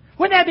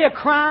 Wouldn't that be a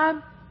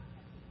crime?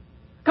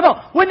 Come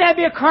on. Wouldn't that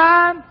be a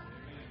crime?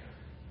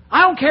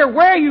 I don't care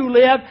where you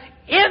live.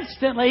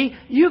 Instantly,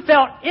 you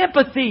felt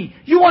empathy.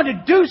 You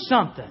wanted to do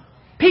something.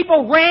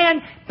 People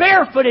ran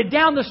barefooted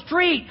down the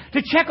street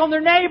to check on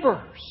their neighbors.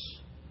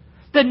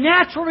 The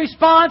natural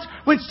response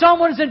when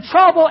someone is in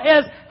trouble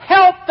is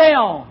help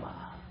them.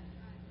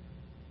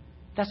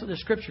 That's what the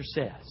Scripture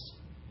says.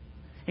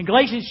 In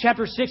Galatians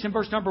chapter 6 and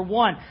verse number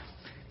 1,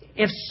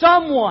 if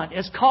someone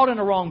is caught in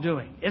a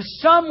wrongdoing, if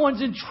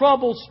someone's in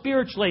trouble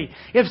spiritually,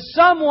 if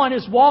someone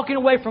is walking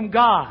away from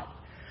God,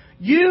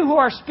 you who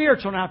are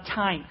spiritual, now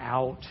time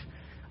out.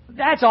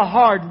 That's a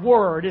hard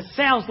word. It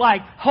sounds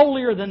like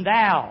holier than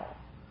thou.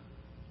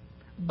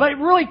 But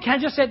really, can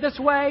I just say it this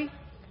way?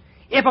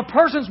 If a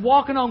person's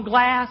walking on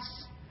glass,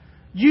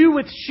 you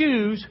with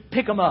shoes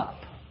pick them up.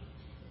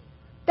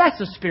 That's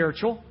the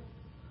spiritual.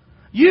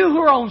 You who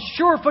are on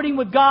sure footing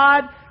with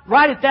God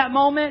right at that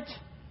moment,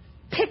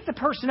 pick the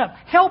person up.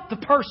 Help the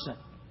person.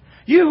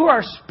 You who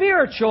are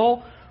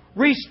spiritual,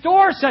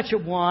 restore such a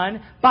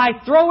one by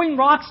throwing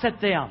rocks at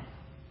them.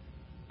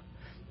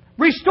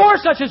 Restore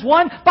such as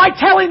one by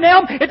telling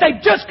them if they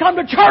just come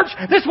to church,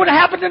 this would have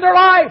happened in their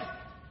life.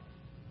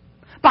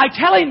 By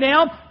telling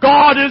them,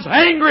 God is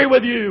angry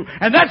with you,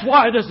 and that's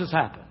why this has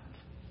happened.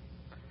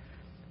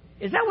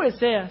 Is that what it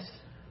says?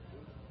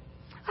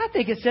 I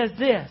think it says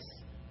this.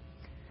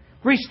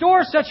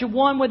 Restore such a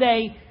one with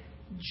a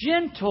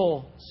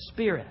gentle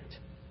spirit,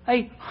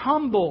 a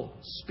humble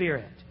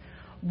spirit,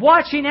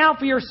 watching out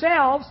for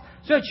yourselves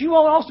so that you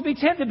won't also be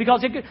tempted,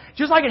 because it could,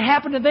 just like it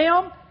happened to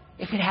them,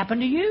 it could happen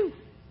to you.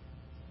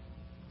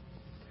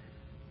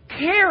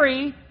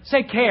 Carry,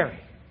 say carry.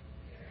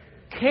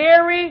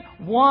 Carry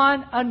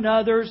one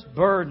another's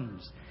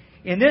burdens.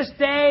 In this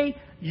day,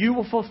 you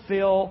will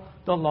fulfill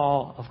the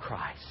law of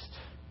Christ.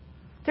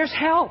 There's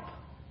help.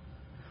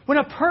 When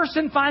a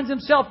person finds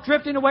himself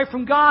drifting away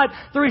from God,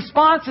 the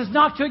response is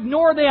not to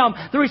ignore them.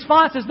 The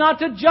response is not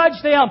to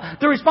judge them.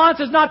 The response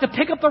is not to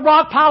pick up the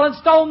rock pile and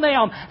stone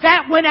them.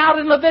 That went out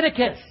in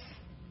Leviticus.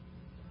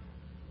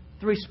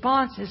 The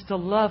response is to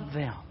love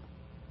them,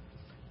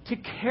 to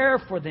care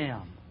for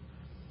them,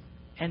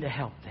 and to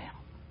help them.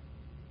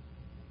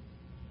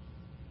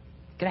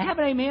 Can I have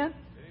an amen?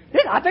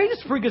 I think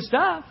it's pretty good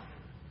stuff.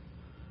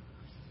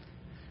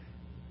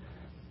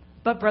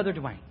 But Brother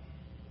Dwayne,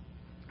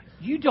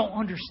 You don't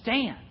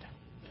understand.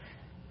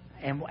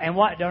 And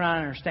what don't I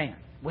understand?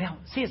 Well,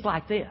 see, it's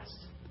like this.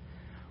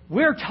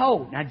 We're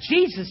told. Now,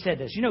 Jesus said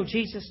this. You know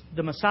Jesus,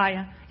 the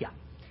Messiah? Yeah.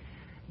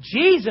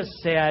 Jesus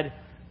said,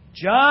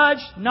 judge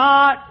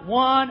not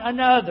one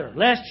another,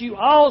 lest you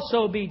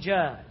also be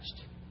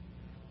judged.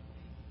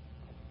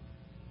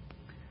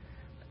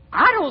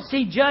 I don't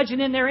see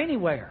judging in there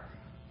anywhere.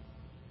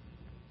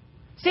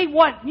 See, you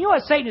know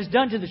what Satan has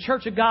done to the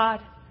church of God?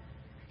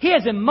 He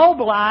has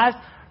immobilized,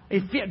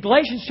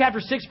 Galatians chapter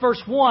 6,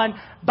 verse 1,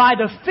 by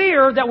the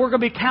fear that we're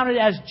going to be counted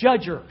as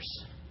judgers.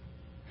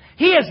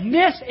 He has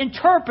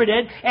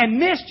misinterpreted and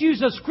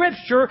misused the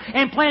Scripture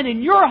and planted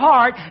in your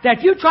heart that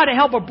if you try to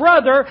help a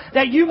brother,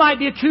 that you might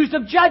be accused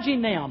of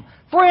judging them.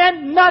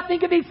 Friend, nothing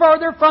could be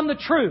further from the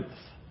truth.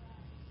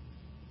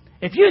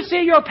 If you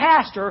see your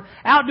pastor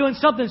out doing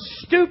something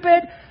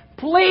stupid,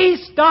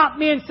 please stop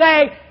me and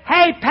say,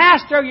 hey,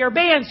 pastor, you're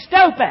being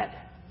stupid.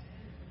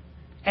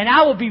 And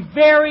I will be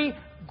very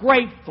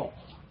grateful.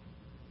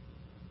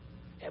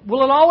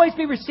 Will it always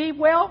be received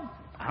well?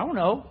 I don't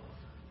know.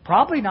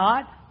 Probably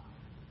not.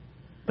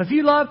 But if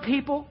you love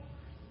people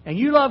and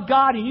you love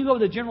God and you go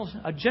with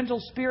a gentle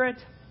spirit,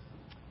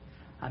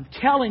 I'm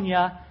telling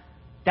you,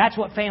 that's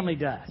what family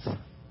does.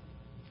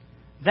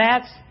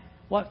 That's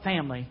what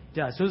family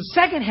does. So the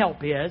second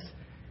help is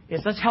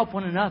let's help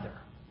one another.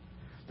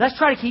 Let's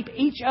try to keep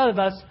each of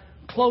us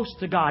close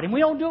to God. And we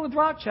don't do it with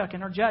rock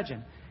chucking or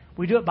judging.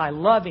 We do it by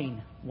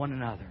loving one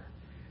another.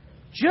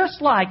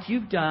 Just like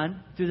you've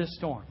done through this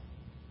storm.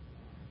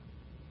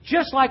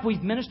 Just like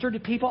we've ministered to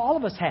people, all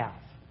of us have.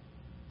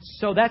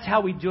 So that's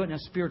how we do it in a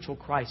spiritual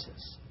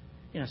crisis,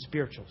 in a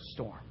spiritual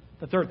storm.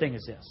 The third thing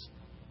is this.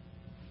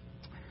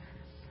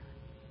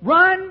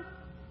 Run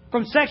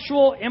from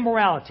sexual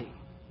immorality.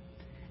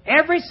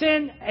 Every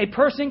sin a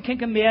person can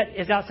commit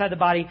is outside the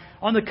body.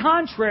 On the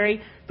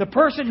contrary, the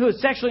person who is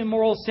sexually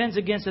immoral sins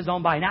against his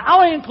own body. Now,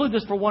 I only include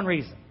this for one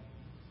reason.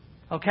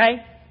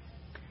 Okay?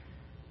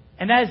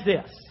 And that is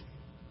this.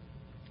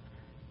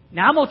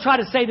 Now, I'm going to try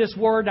to say this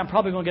word, and I'm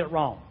probably going to get it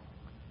wrong.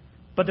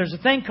 But there's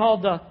a thing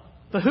called the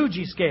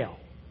Fahujii scale.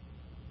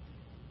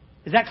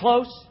 Is that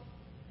close?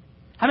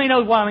 How many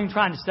know what I'm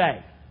trying to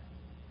say?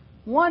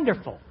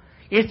 Wonderful.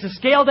 It's the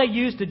scale they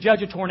use to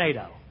judge a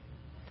tornado.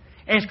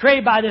 And it's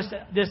created by this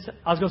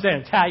I was going to say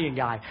an Italian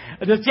guy,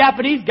 this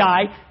Japanese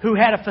guy who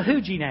had a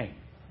Fahujii name.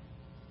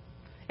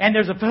 And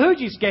there's a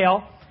Fahujii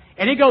scale,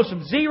 and it goes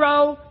from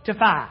 0 to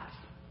 5.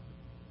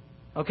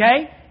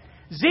 Okay?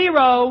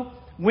 0,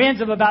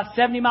 winds of about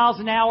 70 miles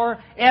an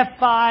hour.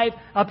 F5,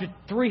 up to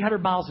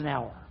 300 miles an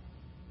hour.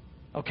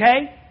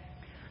 Okay?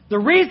 The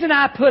reason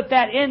I put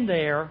that in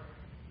there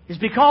is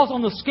because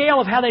on the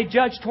scale of how they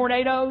judge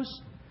tornadoes,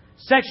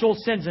 sexual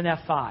sin's an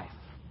F5.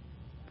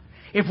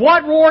 If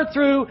what roared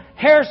through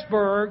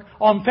Harrisburg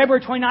on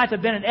February 29th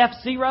had been an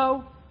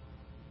F0,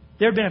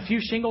 there had been a few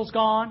shingles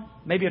gone,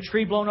 maybe a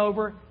tree blown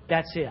over,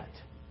 that's it.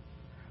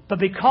 But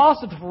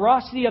because of the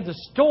ferocity of the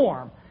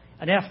storm,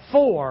 an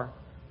F4,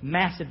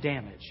 massive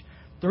damage.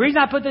 The reason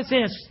I put this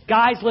in is,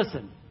 guys,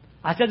 listen.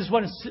 I said this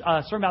wasn't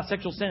a sermon about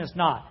sexual sin, it's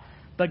not.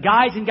 But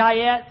guys and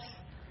guyettes,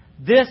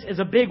 this is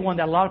a big one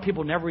that a lot of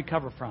people never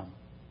recover from.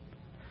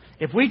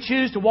 If we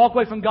choose to walk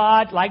away from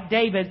God like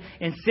David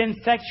and sin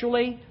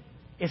sexually,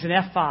 it's an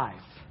F5.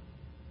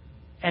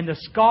 And the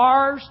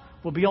scars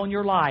will be on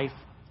your life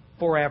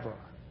forever.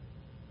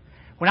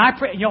 When I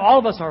pray, all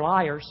of us are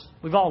liars.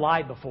 We've all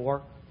lied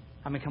before.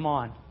 I mean, come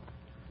on.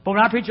 But when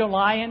I preach on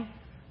lying,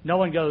 no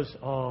one goes,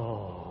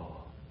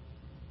 oh.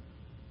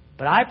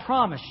 But I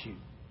promise you,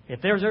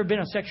 if there's ever been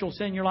a sexual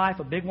sin in your life,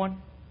 a big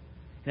one,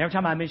 and every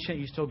time I mention it,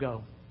 you still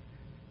go,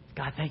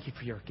 God, thank you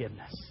for your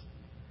forgiveness.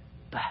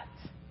 But.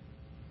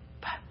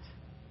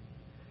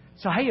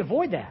 So how do you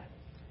avoid that?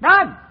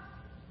 Run!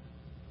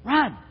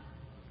 Run!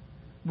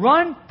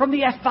 Run from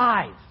the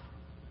F5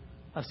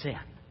 of sin.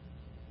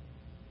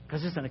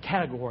 Because it's in a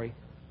category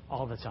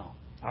all of its own.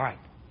 All right.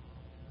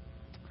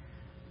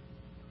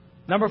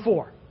 Number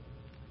 4.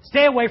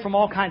 Stay away from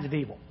all kinds of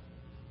evil.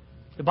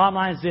 The bottom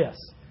line is this.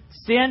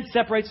 Sin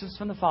separates us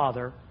from the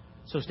Father,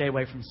 so stay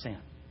away from sin.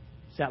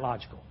 Is that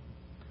logical?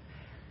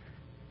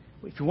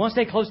 If you want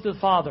to stay close to the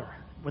Father,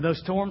 when those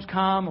storms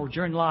come or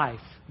during life,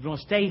 if you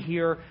want to stay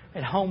here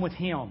at home with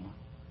Him,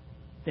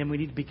 then we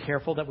need to be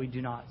careful that we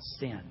do not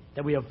sin.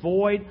 That we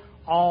avoid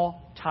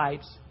all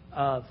types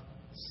of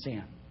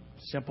sin.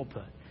 Simple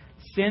put.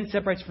 Sin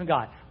separates you from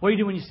God. What do you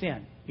do when you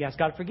sin? You ask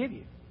God to forgive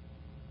you.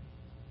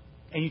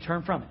 And you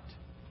turn from it.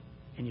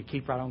 And you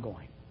keep right on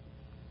going.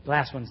 The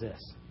last one's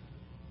this.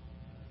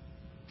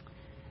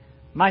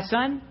 My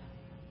son,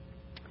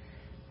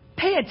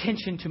 pay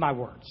attention to my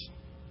words.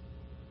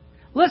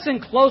 Listen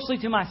closely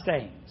to my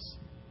sayings.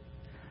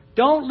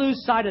 Don't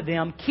lose sight of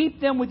them.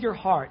 Keep them with your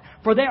heart,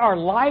 for they are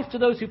life to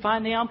those who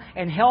find them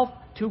and health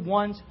to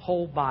one's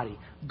whole body.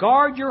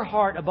 Guard your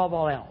heart above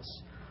all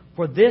else,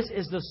 for this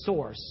is the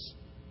source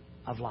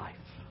of life.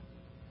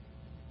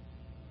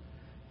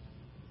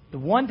 The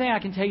one thing I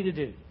can tell you to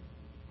do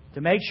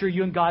to make sure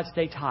you and God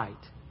stay tight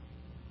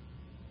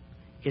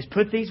is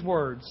put these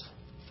words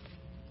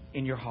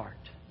in your heart.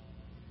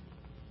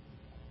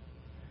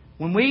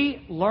 When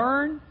we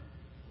learn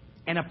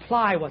and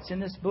apply what's in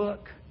this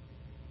book,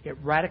 it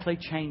radically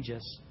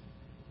changes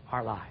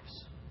our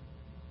lives.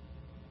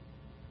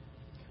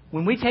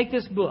 When we take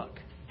this book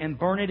and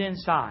burn it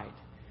inside,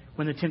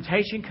 when the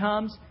temptation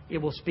comes, it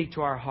will speak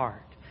to our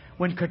heart.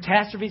 When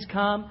catastrophes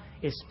come,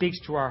 it speaks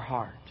to our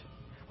heart.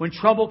 When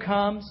trouble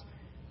comes,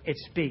 it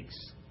speaks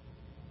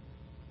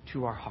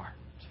to our heart.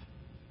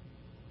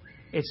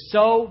 It's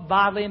so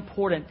vitally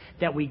important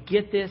that we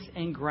get this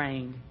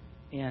ingrained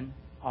in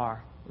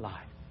our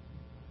life.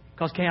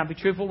 Because can I be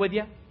truthful with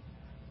you?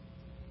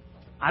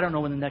 I don't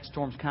know when the next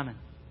storm's coming.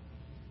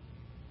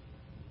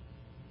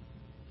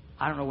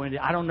 I don't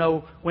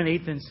know when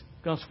Ethan's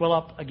going to swell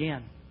up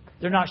again.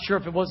 They're not sure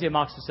if it was the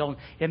amoxicillin.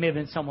 It may have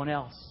been someone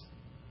else.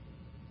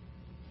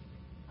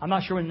 I'm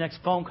not sure when the next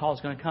phone call is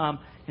going to come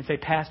and say,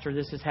 Pastor,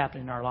 this is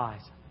happening in our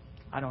lives.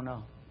 I don't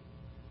know.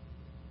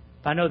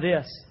 But I know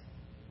this.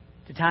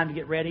 The time to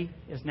get ready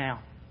is now.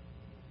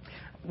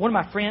 One of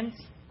my friends,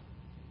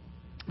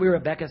 we were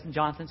at Becca's and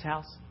Jonathan's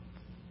house.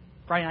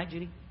 Friday night,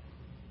 Judy?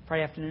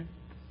 Friday afternoon.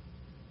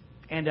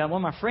 And one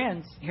of my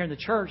friends here in the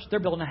church, they're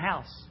building a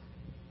house.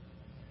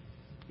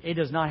 It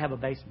does not have a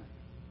basement.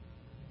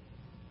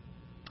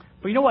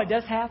 But you know what it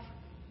does have?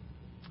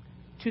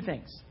 Two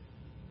things.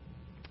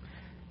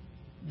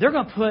 They're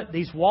going to put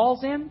these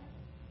walls in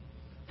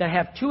that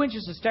have 2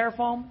 inches of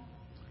styrofoam,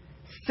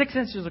 6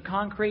 inches of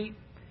concrete,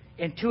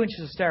 and 2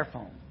 inches of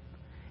styrofoam.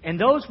 And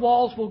those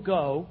walls will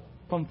go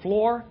from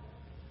floor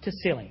to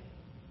ceiling.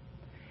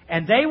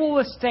 And they will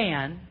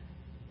withstand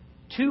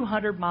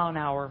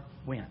 200-mile-an-hour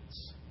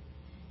winds.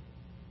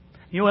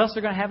 You know what else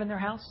they're going to have in their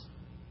house?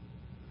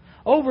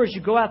 Over as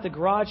you go out the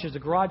garage, there's a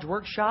garage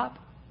workshop.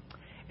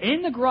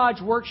 In the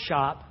garage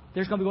workshop,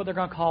 there's going to be what they're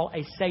going to call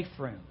a safe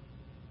room.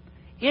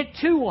 It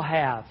too will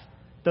have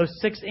those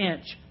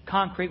 6-inch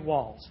concrete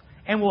walls.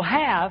 And will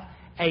have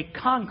a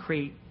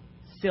concrete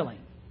ceiling.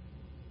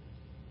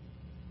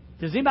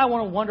 Does anybody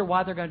want to wonder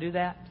why they're going to do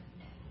that?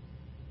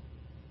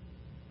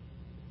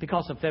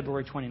 Because of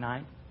February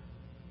 29th.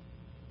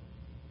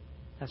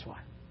 That's why.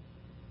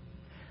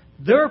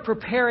 They're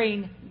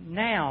preparing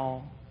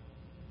now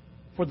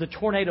for the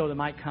tornado that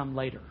might come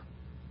later.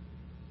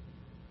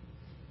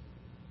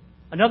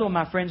 Another one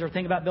of my friends are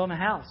thinking about building a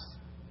house.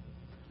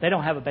 They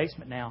don't have a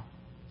basement now.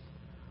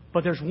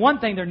 But there's one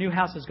thing their new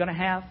house is going to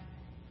have.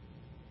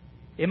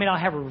 It may not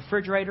have a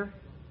refrigerator.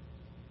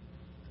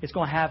 It's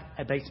going to have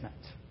a basement.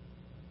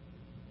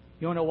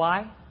 You want to know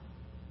why?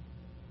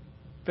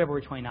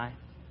 February 29th.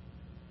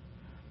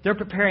 They're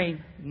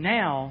preparing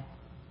now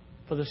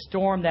for the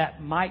storm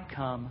that might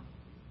come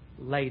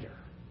later.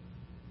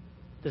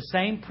 The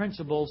same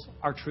principles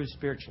are true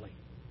spiritually.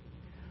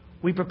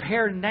 We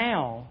prepare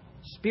now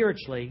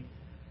spiritually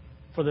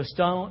for the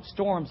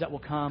storms that will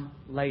come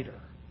later.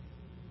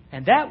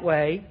 And that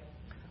way,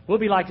 we'll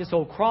be like this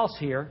old cross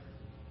here.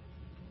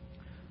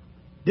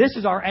 This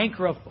is our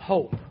anchor of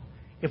hope.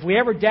 If we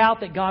ever doubt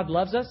that God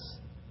loves us,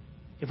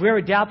 if we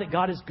ever doubt that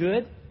God is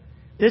good,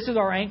 this is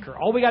our anchor.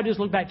 All we got to do is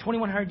look back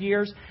 2,100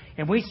 years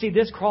and we see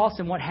this cross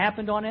and what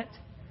happened on it,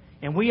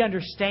 and we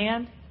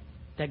understand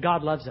that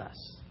God loves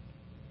us.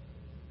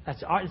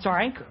 It's our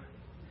anchor.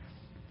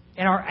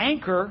 And our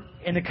anchor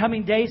in the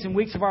coming days and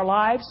weeks of our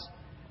lives,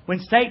 when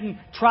Satan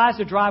tries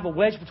to drive a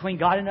wedge between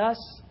God and us,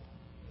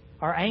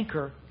 our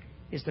anchor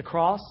is the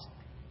cross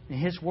and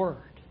His Word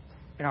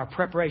and our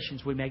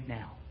preparations we make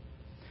now.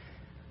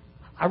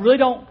 I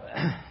don't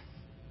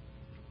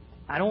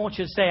want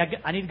you to say,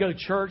 I need to go to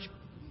church,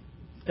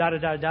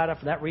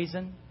 for that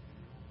reason.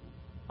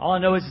 All I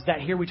know is that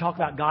here we talk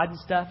about God and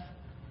stuff.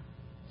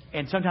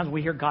 And sometimes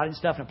we hear God and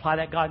stuff and apply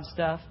that God and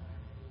stuff.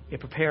 It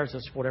prepares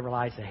us for whatever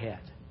lies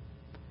ahead.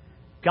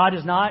 God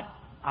does not,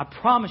 I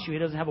promise you, He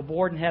doesn't have a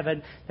board in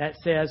heaven that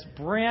says,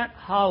 Brent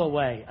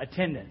Holloway,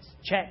 attendance,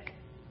 check.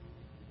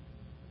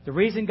 The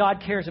reason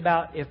God cares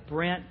about if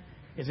Brent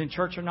is in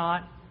church or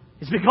not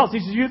is because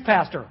he's a youth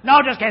pastor. No,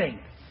 just kidding.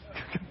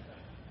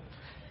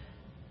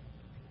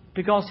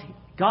 Because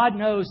God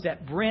knows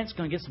that Brent's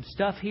going to get some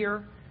stuff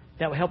here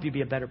that will help you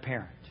be a better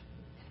parent.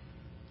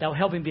 That will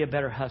help him be a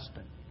better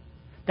husband.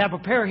 That will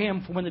prepare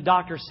him for when the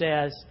doctor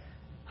says,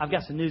 I've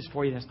got some news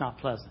for you that's not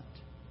pleasant.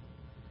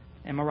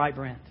 Am I right,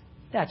 Brent?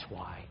 That's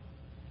why.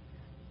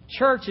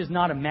 Church is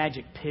not a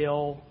magic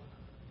pill.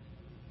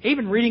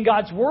 Even reading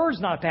God's Word is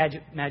not a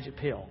magic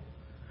pill.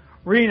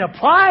 Reading and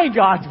applying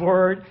God's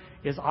Word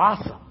is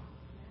awesome.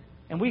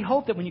 And we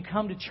hope that when you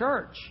come to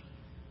church,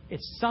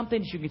 it's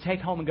something that you can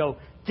take home and go,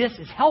 this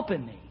is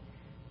helping me.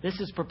 This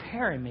is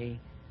preparing me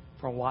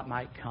for what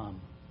might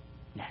come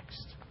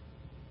next.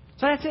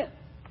 So that's it.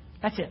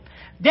 That's it.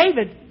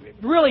 David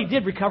really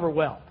did recover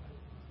well.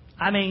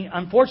 I mean,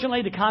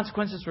 unfortunately, the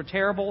consequences were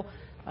terrible.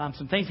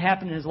 Some things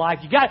happened in his life.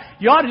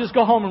 You ought to just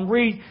go home and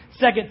read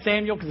 2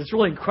 Samuel because it's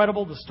really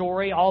incredible, the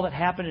story, all that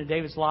happened in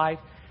David's life.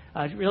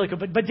 Really cool.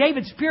 But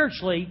David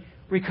spiritually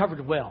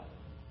recovered well.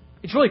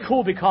 It's really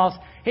cool because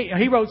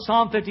he wrote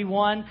Psalm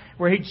 51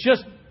 where he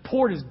just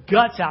poured his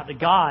guts out to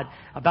God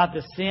about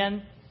the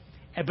sin.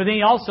 But then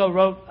he also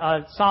wrote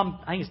Psalm,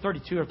 I think it's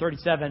 32 or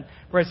 37,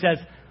 where it says,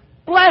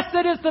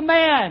 Blessed is the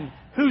man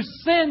whose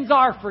sins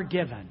are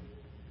forgiven.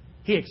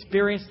 He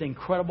experienced the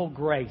incredible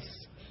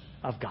grace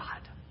of God.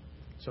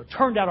 So it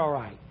turned out all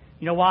right.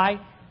 You know why?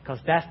 Because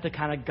that's the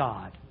kind of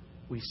God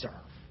we serve.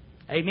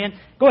 Amen?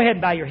 Go ahead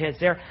and bow your heads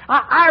there.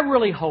 I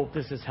really hope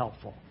this is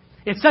helpful.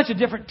 It's such a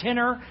different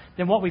tenor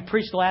than what we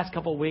preached the last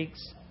couple of weeks.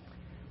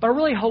 But I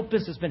really hope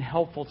this has been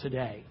helpful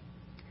today.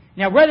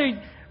 Now,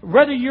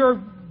 whether you're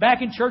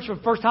back in church for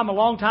the first time in a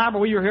long time or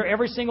whether you're here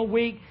every single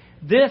week,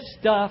 this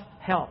stuff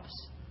helps.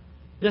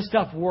 This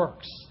stuff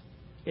works.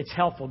 It's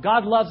helpful.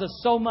 God loves us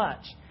so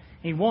much.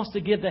 He wants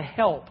to give the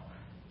help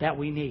that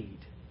we need.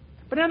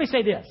 But let me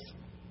say this.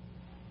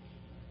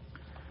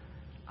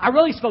 I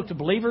really spoke to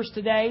believers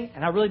today,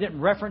 and I really didn't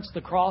reference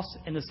the cross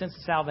in the sense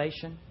of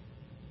salvation.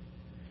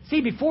 See,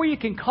 before you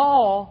can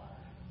call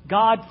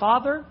God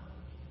Father,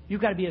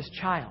 you've got to be His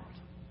child.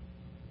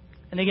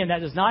 And again, that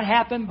does not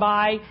happen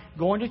by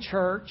going to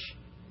church.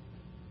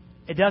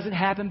 It doesn't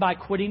happen by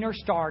quitting or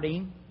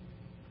starting.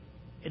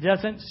 It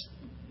doesn't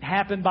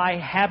happen by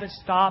have it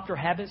stopped or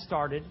have it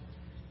started.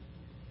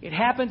 It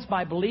happens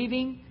by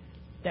believing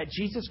that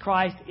Jesus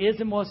Christ is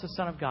and was the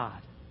Son of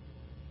God.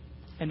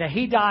 And that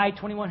He died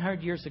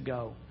 2,100 years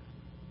ago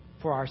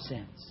for our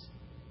sins.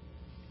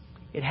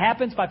 It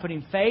happens by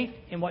putting faith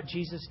in what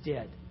Jesus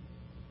did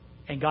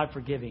and God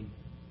forgiving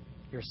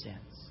your sins.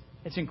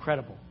 It's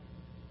incredible.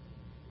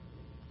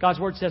 God's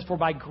Word says, for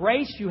by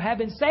grace you have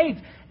been saved,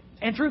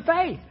 and through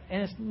faith.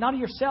 And it's not of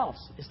yourselves.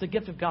 It's the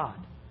gift of God.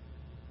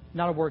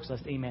 Not of works,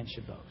 lest any man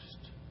should boast.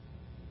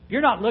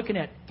 You're not looking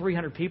at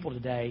 300 people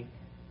today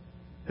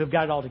who've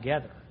got it all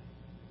together.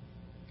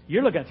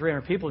 You're looking at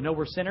 300 people who know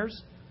we're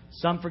sinners.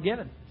 Some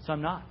forgiven,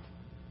 some not.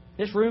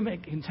 This room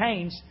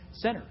contains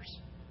sinners.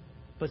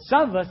 But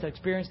some of us have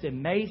experienced the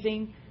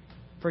amazing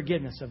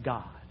forgiveness of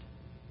God.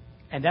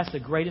 And that's the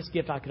greatest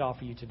gift I could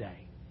offer you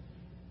today.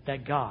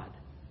 That God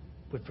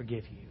would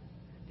forgive you.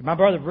 And my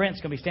brother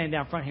Brent's going to be standing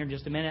down front here in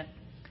just a minute.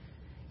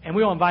 And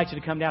we will invite you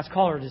to come down. It's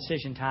called our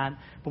decision time.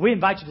 But we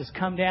invite you to just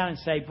come down and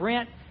say,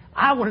 Brent,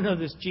 I want to know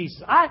this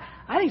Jesus. I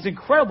think it's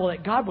incredible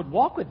that God would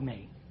walk with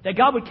me. That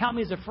God would count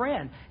me as a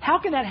friend. How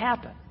can that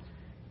happen?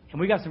 And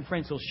we got some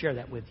friends who will share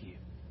that with you.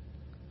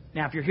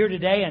 Now, if you're here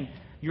today and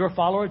you're a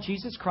follower of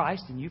Jesus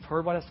Christ and you've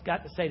heard what I've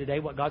got to say today,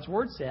 what God's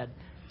Word said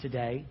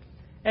today,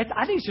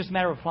 I think it's just a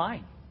matter of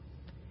applying.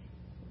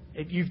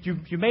 If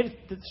you made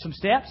some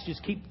steps,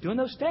 just keep doing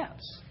those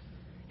steps.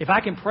 If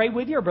I can pray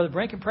with you, or Brother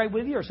Brent can pray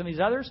with you, or some of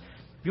these others,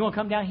 if you want to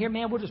come down here,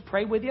 man, we'll just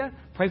pray with you.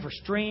 Pray for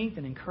strength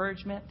and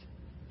encouragement.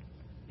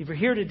 If you're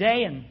here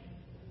today and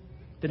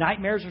the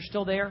nightmares are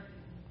still there,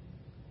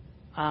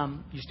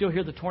 you still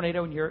hear the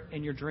tornado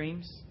in your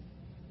dreams,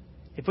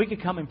 if we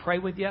could come and pray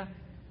with you,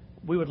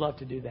 we would love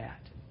to do that.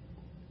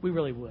 We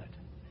really would.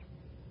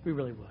 We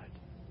really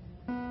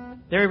would.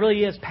 There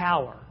really is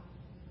power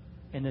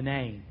in the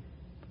name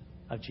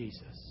of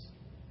Jesus.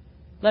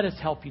 Let us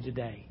help you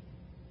today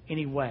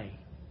any way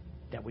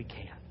that we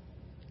can.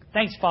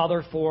 Thanks,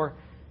 Father, for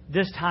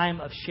this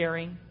time of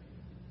sharing.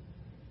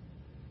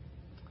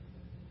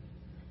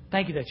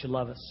 Thank you that you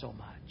love us so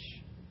much.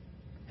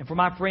 And for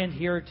my friend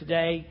here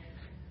today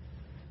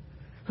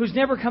who's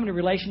never come into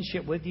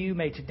relationship with you,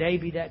 may today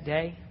be that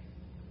day.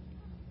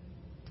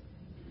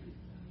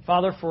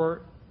 Father,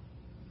 for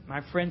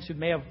my friends who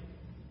may have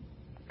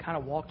kind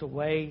of walked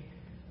away,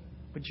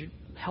 would you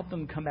help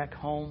them come back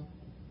home?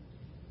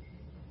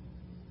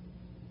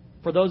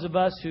 For those of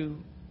us who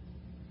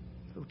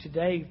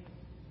today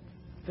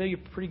feel you're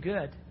pretty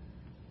good,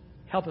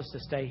 help us to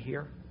stay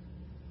here.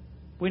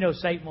 We know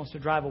Satan wants to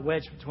drive a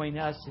wedge between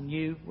us and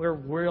you. We're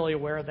really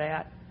aware of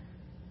that.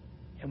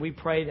 And we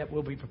pray that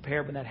we'll be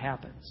prepared when that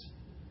happens,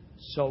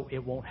 so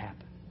it won't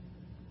happen.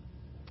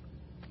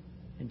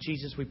 And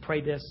Jesus, we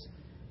pray this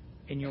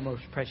in your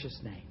most precious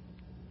name.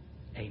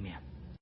 Amen.